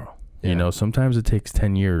happen tomorrow. You know, sometimes it takes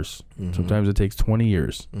 10 years. Sometimes it takes 20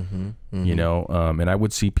 years. You know, and I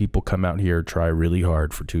would see people come out here, try really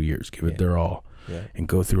hard for 2 years, give it their all. And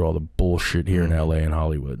go through all the bullshit here in LA and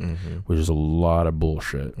Hollywood, which is a lot of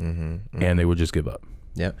bullshit. And they would just give up.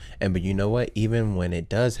 Yeah. But you know what? Even when it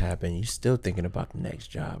does happen, you're still thinking about the next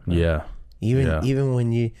job. Right? Yeah. Even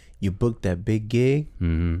when you book that big gig,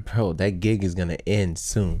 bro, that gig is gonna end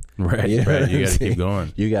soon. Right. You know You gotta keep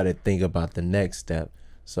going. You gotta think about the next step.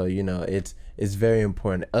 So, you know, it's very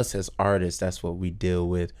important. Us as artists, that's what we deal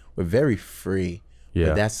with. We're very free. Yeah.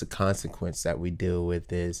 But that's the consequence that we deal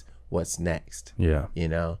with is what's next. Yeah. You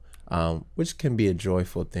know, which can be a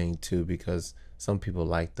joyful thing too, because some people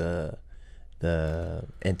like the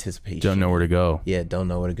anticipation. Don't know where to go. Yeah, don't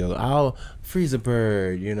know where to go. I'll freeze a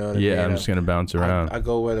bird, you know what I mean? Yeah, I'm just gonna bounce around. I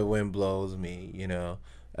go where the wind blows me, you know,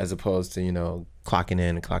 as opposed to, you know, clocking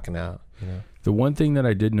in and clocking out, you know. The one thing that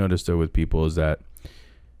I did notice though with people is that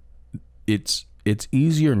it's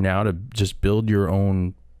easier now to just build your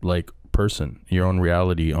own like person, your own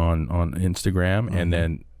reality on Instagram, and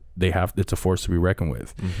then it's a force to be reckoned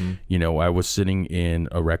with. You know, I was sitting in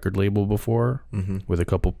a record label before with a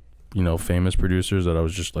couple, you know, famous producers that I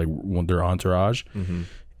was just like their entourage,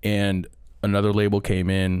 and another label came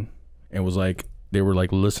in and was like, they were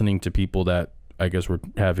like listening to people that I guess were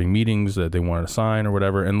having meetings that they wanted to sign or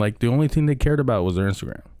whatever, and like the only thing they cared about was their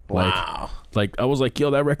Instagram. Wow. Like I was like,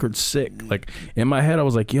 yo, that record's sick. Like in my head I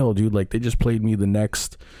was like, yo, dude, like they just played me the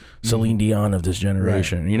next Celine Dion of this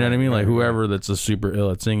generation. You know what I mean? Like whoever that's a super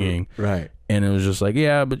ill at singing. Right. And it was just like,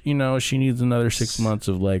 yeah, but you know, she needs another 6 months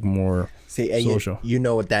of like more social. You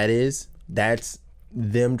know what that is? That's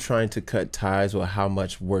them trying to cut ties with how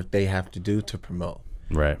much work they have to do to promote.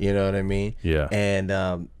 Right. You know what I mean? Yeah.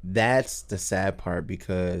 And that's the sad part,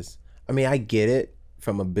 because I mean, I get it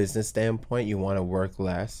from a business standpoint. You want to work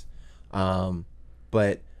less.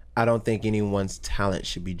 but I don't think anyone's talent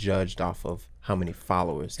should be judged off of how many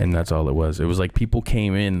followers. And that's all it was. It was like people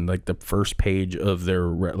came in, like the first page of their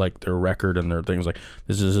their record and their things, like,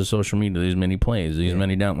 this is a social media, these many plays, these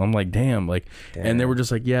many down. I'm like, damn, like, and they were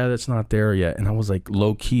just like, yeah, that's not there yet. And I was like,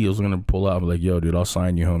 low key, I was gonna pull out, I'm like, yo, dude, I'll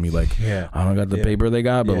sign you, homie. Like, I don't got the paper they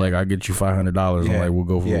got, but like, I'll get you $500. I'm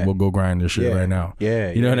like, we'll go grind this shit right now.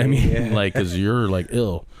 You know what I mean? Like, cause you're like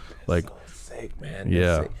ill, like, so sick, man.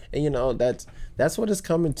 That's sick. And you know, that's what it's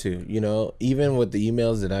coming to. You know, even with the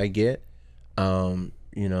emails that I get.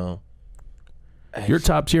 You know, you're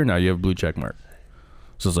top tier now. You have blue check mark.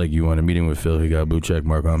 So it's like, you want a meeting with Phil, he got a blue check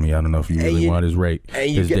mark on me. I don't know if you really want his rate.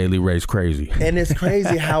 His daily rate's crazy. And it's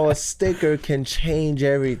crazy how a sticker can change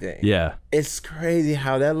everything. Yeah. It's crazy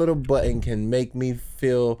how that little button can make me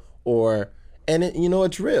feel, you know,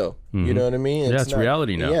 it's real. You know what I mean? It's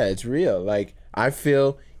reality now. Yeah, it's real. Like, I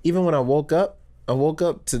feel, even when I woke up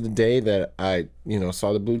to the day that I, you know,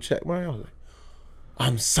 saw the blue check mark, I was like,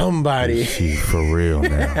 I'm somebody. For real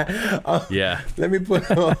now. Yeah. Let me put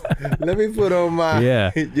on my.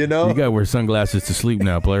 Yeah. You know. You gotta wear sunglasses to sleep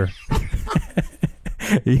now, player.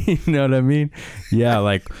 You know what I mean? Yeah.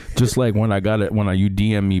 Like, just like when you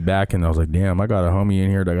DM me back and I was like, damn, I got a homie in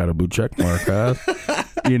here that got a blue check mark, huh?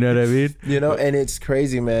 You know what I mean? You know, and it's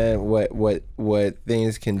crazy, man. What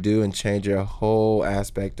things can do and change your whole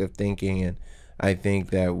aspect of thinking, and I think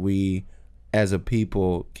that we, as a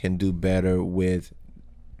people, can do better with.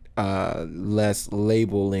 Less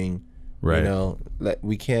labeling, right? You know, like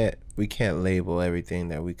we can't label everything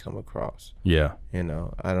that we come across. Yeah, you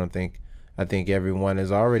know, I think everyone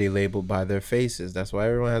is already labeled by their faces. That's why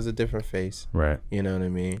everyone has a different face, right? You know what I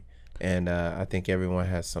mean? And I think everyone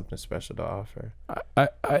has something special to offer.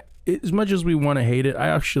 I as much as we want to hate it,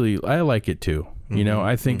 I like it too. You know,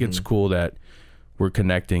 I think it's cool that we're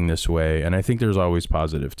connecting this way, and I think there's always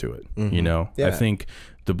positive to it. You know, I think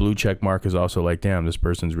the blue check mark is also like, damn, this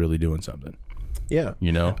person's really doing something. Yeah.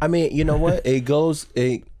 You know? I mean, you know what? It goes,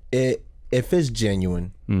 if it's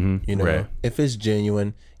genuine, you know, if it's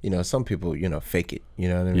genuine, you know, some people, you know, fake it, you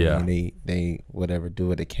know what I mean? Yeah. They whatever, do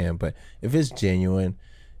what they can. But if it's genuine,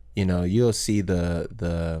 you know, you'll see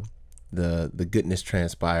the goodness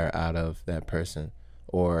transpire out of that person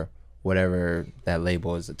or whatever that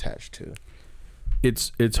label is attached to.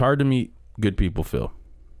 It's hard to meet good people, Phil.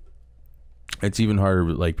 It's even harder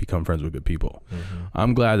to like become friends with good people.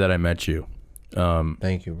 I'm glad that I met you.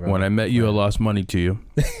 Thank you, bro. When I met you, I lost money to you.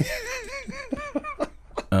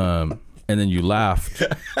 And then you laughed.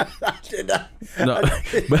 No,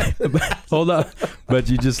 but hold up. But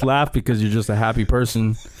you just laughed because you're just a happy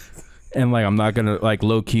person. And like, I'm not gonna, like,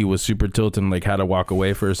 low key was super tilted and like had to walk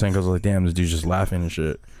away for a second because I was like, damn, this dude's just laughing and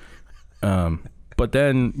shit. But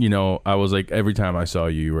then, you know, I was like, every time I saw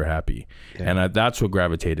you, you were happy. And that's what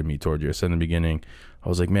gravitated me toward you. I said in the beginning, I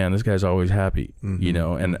was like, man, this guy's always happy, you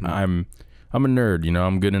know, and I'm a nerd, you know,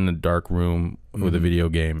 I'm good in a dark room with a video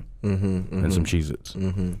game and some Cheez-Its.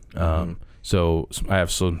 So I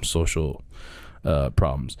have some social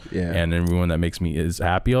problems. And everyone that makes me is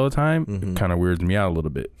happy all the time kind of weirds me out a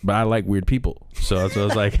little bit. But I like weird people. So I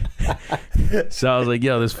was like,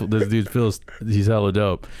 yo, this dude feels, he's hella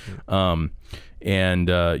dope. And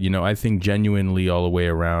you know, I think genuinely all the way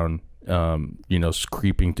around, you know,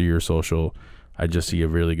 creeping through your social, I just see a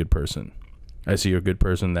really good person. I see a good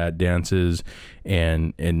person that dances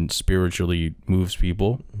and spiritually moves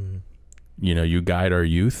people. You know, you guide our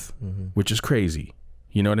youth, which is crazy.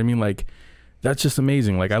 You know what I mean? Like, that's just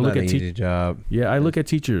amazing. Like, I look at easy job. Yeah, I look at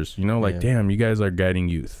teachers, you know, like, damn, you guys are guiding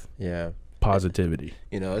youth. Yeah. Positivity.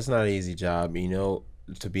 You know, it's not an easy job. You know,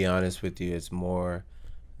 to be honest with you, it's more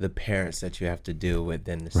the parents that you have to deal with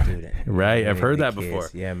than the student. Right. I've heard that before.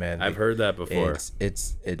 Yeah, man. I've heard that before.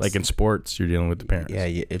 It's like in sports, you're dealing with the parents. Yeah,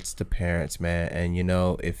 it's the parents, man. And you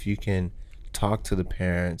know, if you can talk to the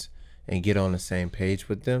parents and get on the same page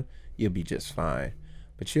with them, you'll be just fine.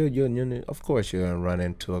 But you of course you're gonna run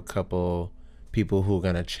into a couple people who are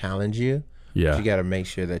gonna challenge you. Yeah. But you gotta make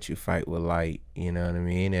sure that you fight with light. You know what I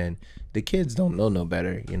mean? And the kids don't know no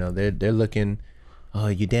better. You know, they're looking, oh,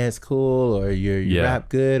 you dance cool, or you rap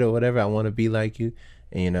good, or whatever. I want to be like you.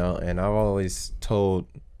 And, you know, and I've always told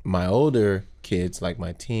my older kids, like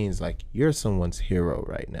my teens, like, you're someone's hero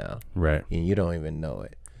right now. Right. And you don't even know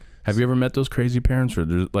it. Have you ever met those crazy parents, or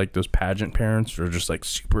like those pageant parents, or just like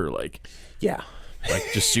super like, yeah, like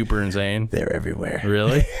just super insane? They're everywhere.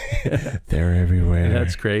 Really? They're everywhere.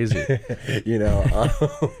 That's crazy. You know,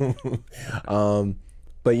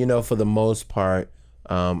 but you know, for the most part,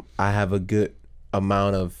 I have a good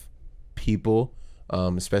amount of people,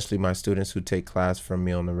 especially my students who take class from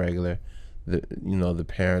me on the regular. You know, the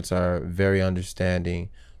parents are very understanding.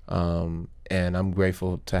 And I'm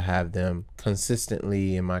grateful to have them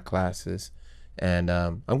consistently in my classes. And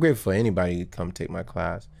I'm grateful for anybody who come take my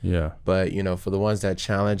class. Yeah. But, you know, for the ones that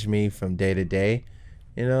challenge me from day to day,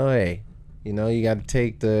 you know, hey, you know, you got to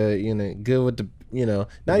take the, you know, good with the, you know,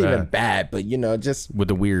 not even bad, but, you know, just with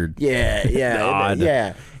the weird. Yeah, The odd.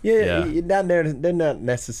 yeah. Not they're not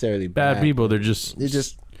necessarily Bad people. They're just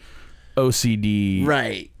OCD.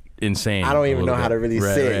 Right. Insane. I don't even know how to really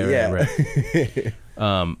say it. Right.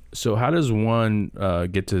 So how does one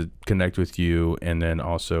get to connect with you and then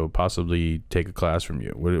also possibly take a class from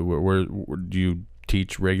you? Where do you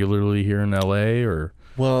teach regularly here in LA or?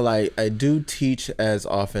 Well, I do teach as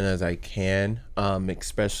often as I can,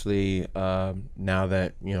 especially now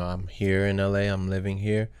that, you know, I'm here in LA, I'm living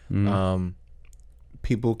here.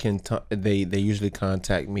 People can they usually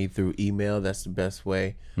contact me through email. That's the best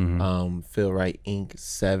way. Phil Wright Inc.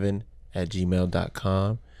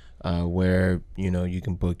 7@gmail.com, where, you know, you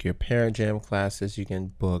can book your parent jam classes, you can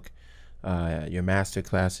book your master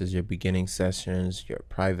classes, your beginning sessions, your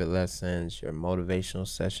private lessons, your motivational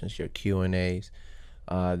sessions, your Q&As.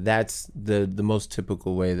 That's the most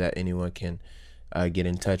typical way that anyone can get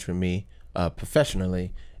in touch with me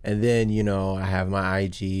professionally. And then, you know, I have my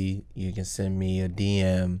IG. You can send me a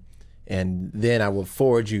DM, and then I will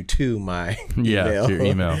forward you to my email. To your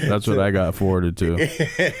email. That's what I got forwarded to.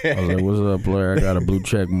 I was like, "What's up, Blair? I got a blue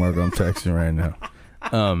check mark. I'm texting right now."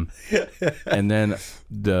 And then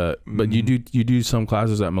but you do some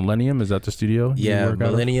classes at Millennium. Is that the studio? Yeah,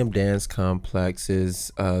 Millennium Dance Complex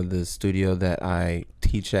is the studio that I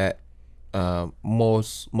teach at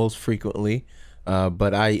most frequently.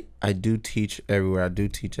 But I do teach everywhere. I do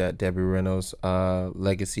teach at Debbie Reynolds'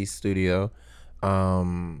 Legacy Studio,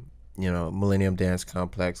 you know, Millennium Dance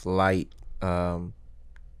Complex, Light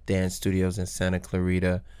Dance Studios in Santa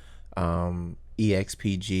Clarita,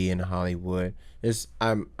 EXPG in Hollywood.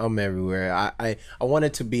 I'm everywhere. I want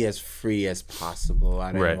it to be as free as possible.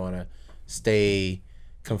 I didn't want to stay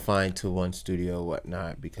confined to one studio or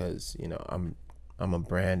whatnot, because, you know, I'm a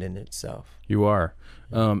brand in itself. You are.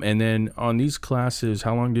 And then on these classes,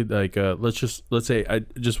 how long did, like, let's say I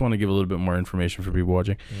just want to give a little bit more information for people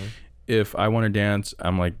watching. If I want to dance,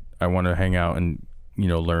 I'm like, I want to hang out and, you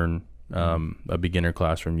know, learn a beginner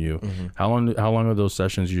class from you. How long are those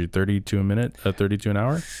sessions? You 32 a minute, 32 an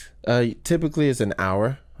hour? Typically it's an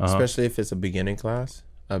hour, especially if it's a beginning class.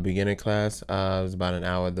 A beginning class is about an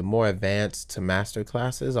hour. The more advanced to master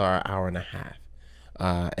classes are an hour and a half.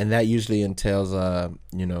 And that usually entails,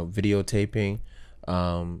 you know, videotaping,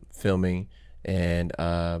 filming, and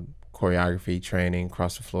choreography training,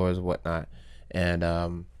 across the floors, whatnot.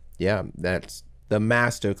 And yeah, that's the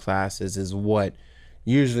master classes is what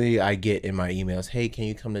usually I get in my emails. Hey, can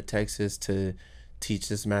you come to Texas to teach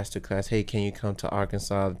this master class? Hey, can you come to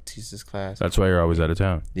Arkansas to teach this class? That's why you're always out of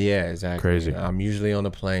town. Yeah, exactly. Crazy. I'm usually on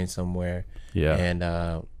a plane somewhere. Yeah.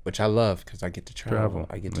 And which I love, because I get to travel.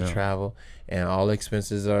 I get to travel, and all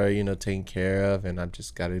expenses are, you know, taken care of, and I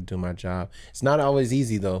just got to do my job. It's not always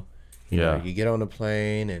easy though. You know, you get on the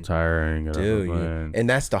plane and tiring, and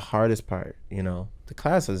that's the hardest part. You know, the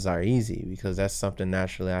classes are easy because that's something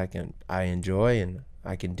naturally I enjoy and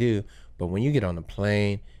I can do. But when you get on the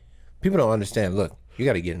plane, people don't understand. Look, you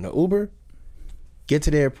got to get in the Uber, get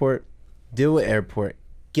to the airport, deal with airport,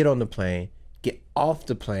 get on the plane, get off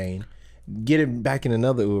the plane, get it back in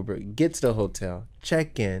another Uber, get to the hotel,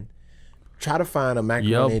 check in, try to find a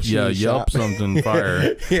macaroni and cheese shop. Yelp something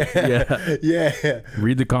fire. Yeah.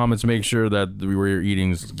 Read the comments, make sure that where you're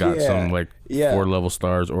eating's got some like 4-level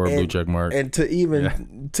stars or a blue check mark. And to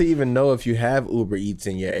even know if you have Uber Eats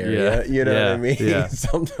in your area, you know what I mean? Yeah.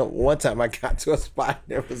 One time I got to a spot,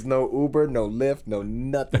 there was no Uber, no Lyft, no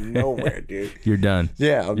nothing, nowhere, dude. You're done.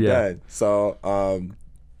 Yeah, I'm done. So,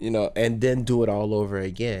 you know, and then do it all over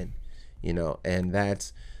again, you know, and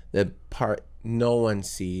that's the part no one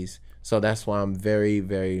sees. So that's why I'm very,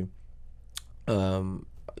 very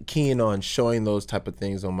keen on showing those type of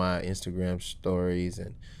things on my Instagram stories,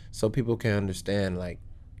 and so people can understand like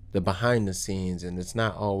the behind the scenes. And it's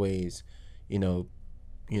not always, you know,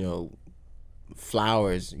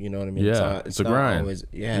 flowers. You know what I mean? Yeah, it's a grind. Always,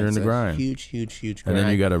 you're in the grind. Huge grind. And then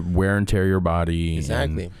you got to wear and tear your body.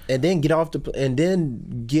 Exactly. And then get off and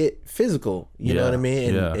then get physical. You know what I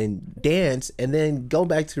mean? And dance, and then go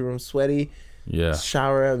back to the room sweaty.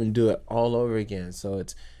 Shower up and do it all over again. So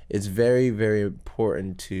it's very, very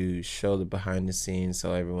important to show the behind the scenes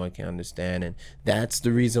so everyone can understand. And that's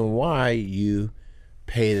the reason why you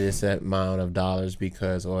pay this amount of dollars,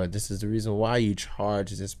 because, or this is the reason why you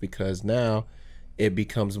charge this, because now it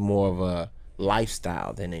becomes more of a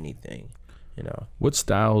lifestyle than anything. you know. What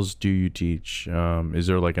styles do you teach? Is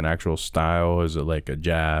there like an actual style? Is it like a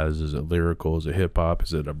jazz? Is it lyrical? Is it hip hop?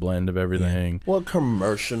 Is it a blend of everything? Well,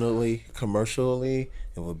 commercially,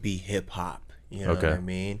 it would be hip hop. You know what I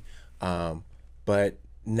mean? But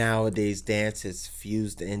nowadays, dance is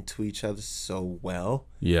fused into each other so well.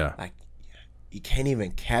 Yeah. Like, you can't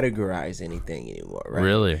even categorize anything anymore, right?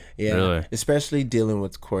 Really? Yeah. Really? Especially dealing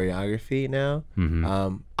with choreography now.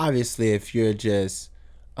 Obviously, if you're just,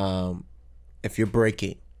 if you're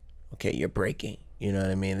breaking, okay, you're breaking. You know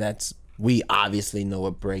what I mean? We obviously know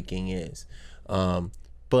what breaking is.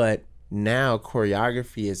 But now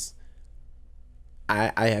choreography is,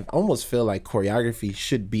 I have almost feel like choreography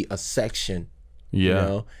should be a section. Yeah. You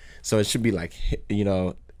know? So it should be like, you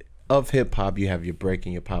know, of hip hop, you have your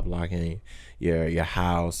breaking, your pop locking, your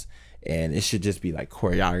house, and it should just be like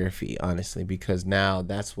choreography, honestly, because now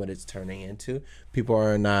that's what it's turning into. People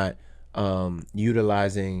are not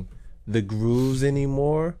utilizing the grooves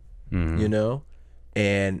anymore, you know,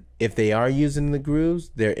 and if they are using the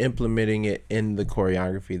grooves, they're implementing it in the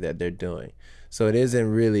choreography that they're doing. So it isn't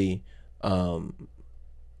really a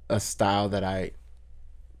style that I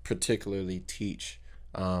particularly teach.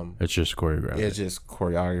 It's just choreography. It's just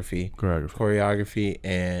choreography,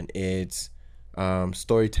 and it's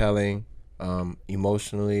storytelling,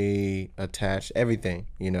 emotionally attached, everything,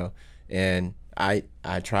 you know. And I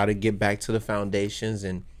try to get back to the foundations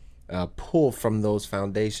and pull from those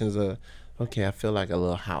foundations of, okay, I feel like a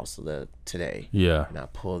little house today. Yeah. And I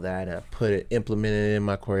pull that and I implement it in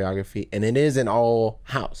my choreography, and it isn't all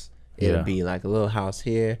house. It'll be like a little house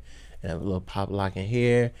here, and a little pop locking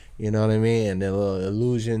here, you know what I mean? And a little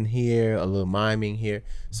illusion here, a little miming here.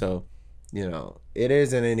 So, you know, it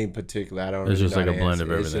isn't any particular. I don't. It's really just know like a the blend answer.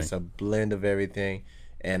 of everything. It's just a blend of everything,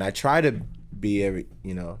 and I try to be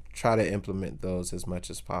try to implement those as much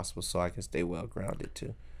as possible so I can stay well grounded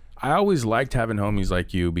too. I always liked having homies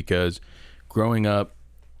like you because growing up,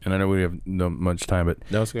 and I know we have no much time, but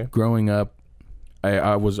That's good. growing up,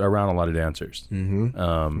 I was around a lot of dancers. One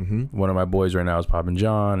of my boys right now is Poppin'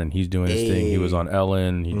 John, and he's doing his thing. He was on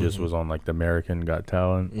Ellen. He just was on like the American Got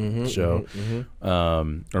Talent show, or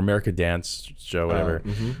America Dance show, whatever.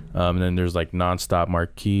 And then there's like Nonstop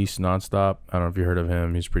Marquise. Nonstop. I don't know if you heard of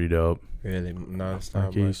him. He's pretty dope. Really,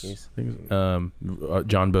 Nonstop Marquise. I think,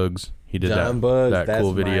 John Buggs. He did John Buggs, that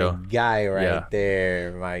cool video. My guy right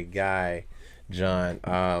there, my guy, John.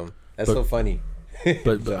 That's so funny.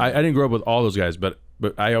 But I didn't grow up with all those guys, but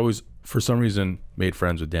I always, for some reason, made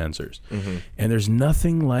friends with dancers. And there's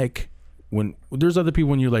nothing like when there's other people,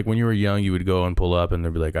 when you were young, you would go and pull up and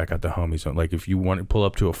they'd be like, I got the homies. So like if you want to pull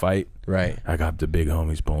up to a fight, right, I got the big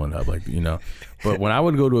homies pulling up, like, you know. But when I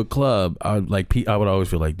would go to a club, I would always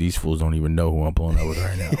feel like these fools don't even know who I'm pulling up with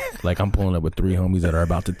right now. Like I'm pulling up with 3 homies that are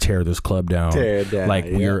about to tear this club down. Tear it down, like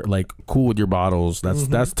we're like cool with your bottles.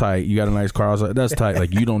 That's tight. You got a nice car. That's tight.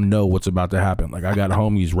 Like you don't know what's about to happen. Like I got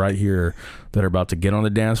homies right here that are about to get on the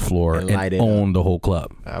dance floor and own the whole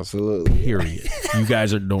club. Absolutely. Period. You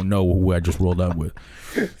guys don't know who I just rolled up with.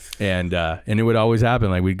 And it would always happen.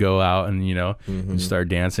 Like we'd go out and, you know, and start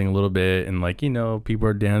dancing a little bit, and like, you know, people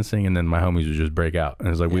are dancing, and then my homies would just break out, and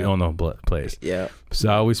it's like we own the whole place. Yeah. So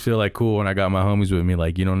I always feel like cool when I got my homies with me.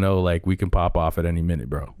 Like, you don't know, like we can pop off at any minute,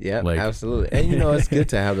 bro. Yeah, like, absolutely. And you know, it's good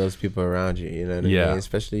to have those people around you. You know what I mean?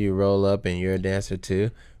 Especially you roll up and you're a dancer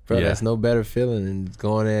too. Bro, that's no better feeling than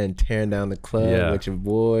going in and tearing down the club with your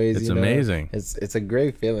boys. It's you know? Amazing. It's a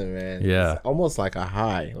great feeling, man. Yeah. It's almost like a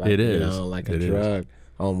high. Like, it is. You know, like a drug.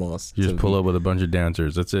 Almost. You just pull up with a bunch of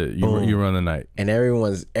dancers. That's it. You run the night. And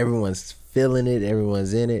everyone's feeling it.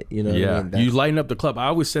 Everyone's in it. You know what I mean? You lighten up the club. I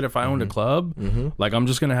always said if I owned a club, like I'm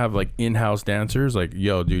just going to have like in-house dancers. Like,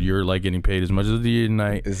 yo, dude, you're like getting paid as much as the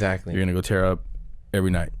night. Exactly. You're going to go tear up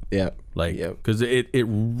every night. Yeah. Like, because it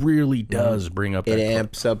really does bring up that It club.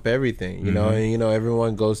 amps up everything. You know, and you know,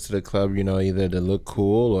 everyone goes to the club, you know, either to look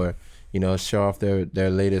cool or, you know, show off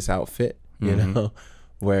their latest outfit, you know.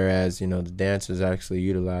 Whereas, you know, the dancers actually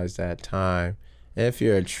utilize that time. If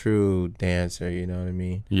you're a true dancer, you know what I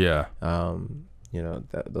mean? Yeah. You know,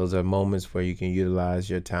 those are moments where you can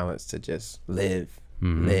utilize your talents to just live, you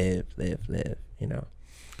know?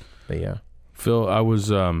 But yeah. Phil,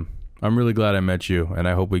 I'm really glad I met you, and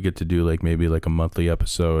I hope we get to do like maybe like a monthly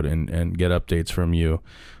episode and get updates from you.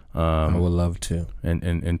 I would love to,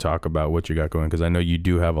 and talk about what you got going, because I know you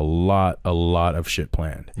do have a lot of shit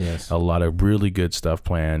planned. Yes, a lot of really good stuff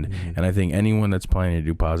planned, and I think anyone that's planning to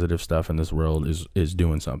do positive stuff in this world is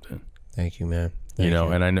doing something. Thank you, man. Thank you.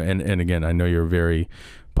 And I know, and again, I know you're a very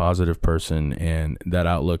positive person, and that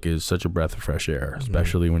outlook is such a breath of fresh air,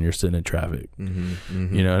 especially when you're sitting in traffic. You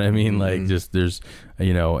know what I mean? Like just there's,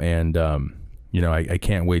 you know, and you know, I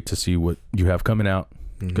can't wait to see what you have coming out,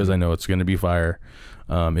 because I know it's going to be fire.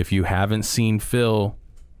 If you haven't seen Phil,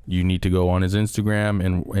 you need to go on his Instagram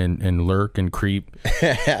and lurk and creep.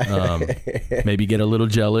 Maybe get a little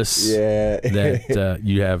jealous that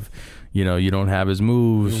you have, you know, you don't have his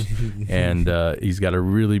moves. And he's got a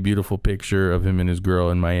really beautiful picture of him and his girl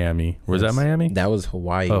in Miami. Was that Miami? That was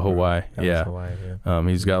Hawaii. Oh, Hawaii. That was Hawaii, yeah.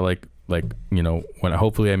 He's got like, you know, when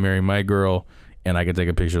hopefully I marry my girl and I can take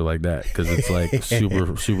a picture like that, because it's like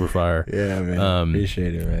super fire. Yeah, man.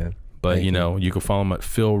 Appreciate it, man. But Thank you know, you can follow him at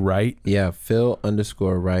Phil Wright. Yeah,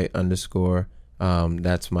 Phil_Wright_.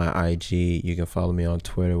 That's my IG. You can follow me on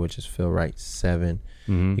Twitter, which is Phil Wright 7.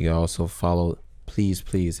 You can also follow, please,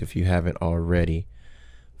 if you haven't already,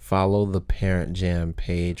 follow the Parent Jam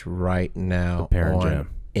page right now on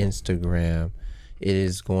Instagram. It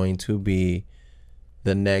is going to be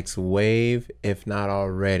the next wave, if not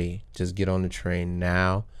already. Just get on the train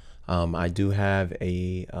now. I do have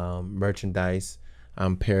a merchandise.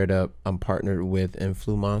 I'm partnered with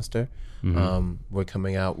Influ Monster. We're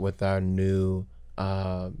coming out with our new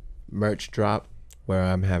merch drop, where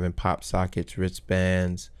I'm having pop sockets,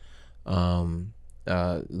 wristbands,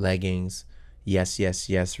 leggings,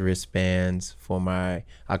 yes wristbands for I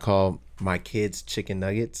call my kids chicken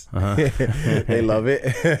nuggets. They love it.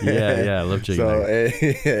 Yeah, I love chicken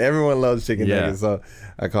nuggets. Everyone loves chicken nuggets, so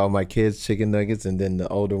I call my kids chicken nuggets, and then the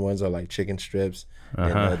older ones are like chicken strips,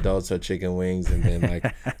 and the adults are chicken wings, and then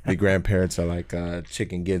like the grandparents are like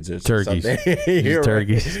chicken gizzards, turkeys, or something.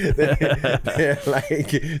 Turkeys. They're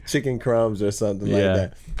like chicken crumbs or something like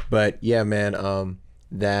that. But yeah, man,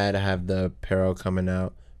 that I have the apparel coming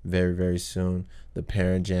out very, very soon. The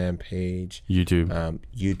Parent Jam page, YouTube,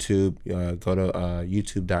 go to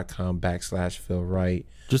youtube.com/Phil Wright.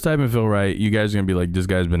 Just type in Phil Wright. You guys are gonna be like, this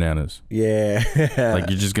guy's bananas. Yeah. Like,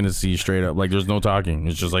 you're just gonna see straight up, like, there's no talking.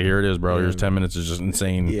 It's just like, here it is, bro. Here's 10 minutes of just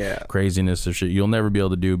insane craziness of shit you'll never be able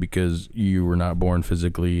to do, because you were not born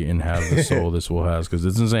physically and have the soul this will has, because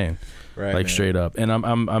it's insane. Right, like, man. Straight up. And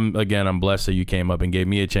I'm blessed that you came up and gave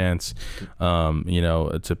me a chance, you know,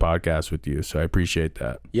 to podcast with you. So I appreciate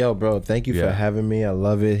that. Yo, bro, thank you for having me. I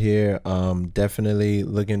love it here. Definitely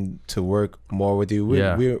looking to work more with you.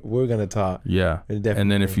 We're gonna talk. Yeah. And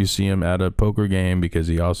then if you see him at a poker game, because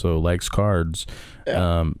he also likes cards,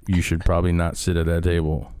 you should probably not sit at that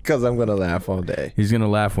table, because I'm gonna laugh all day. He's gonna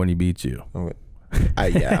laugh when he beats you.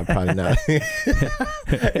 I'm probably not.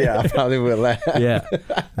 I probably will laugh. Yeah.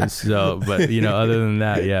 So, but you know, other than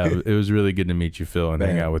that, it was really good to meet you, Phil, and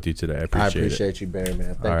hang out with you today. I appreciate you, Barry,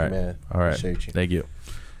 man. Thank you, man. All right. Appreciate you. Thank you.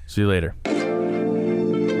 See you later.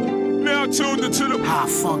 Now tuned into the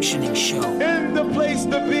high-functioning show. In the place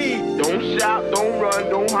to be. Don't shout, don't run,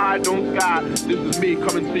 don't hide, don't sky. This is me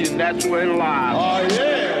coming to you natural and live. Oh,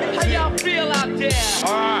 yeah. How y'all feel out there?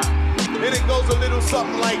 All right. And it goes a little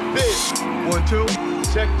something like this. 1, 2.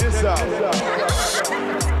 Check this out.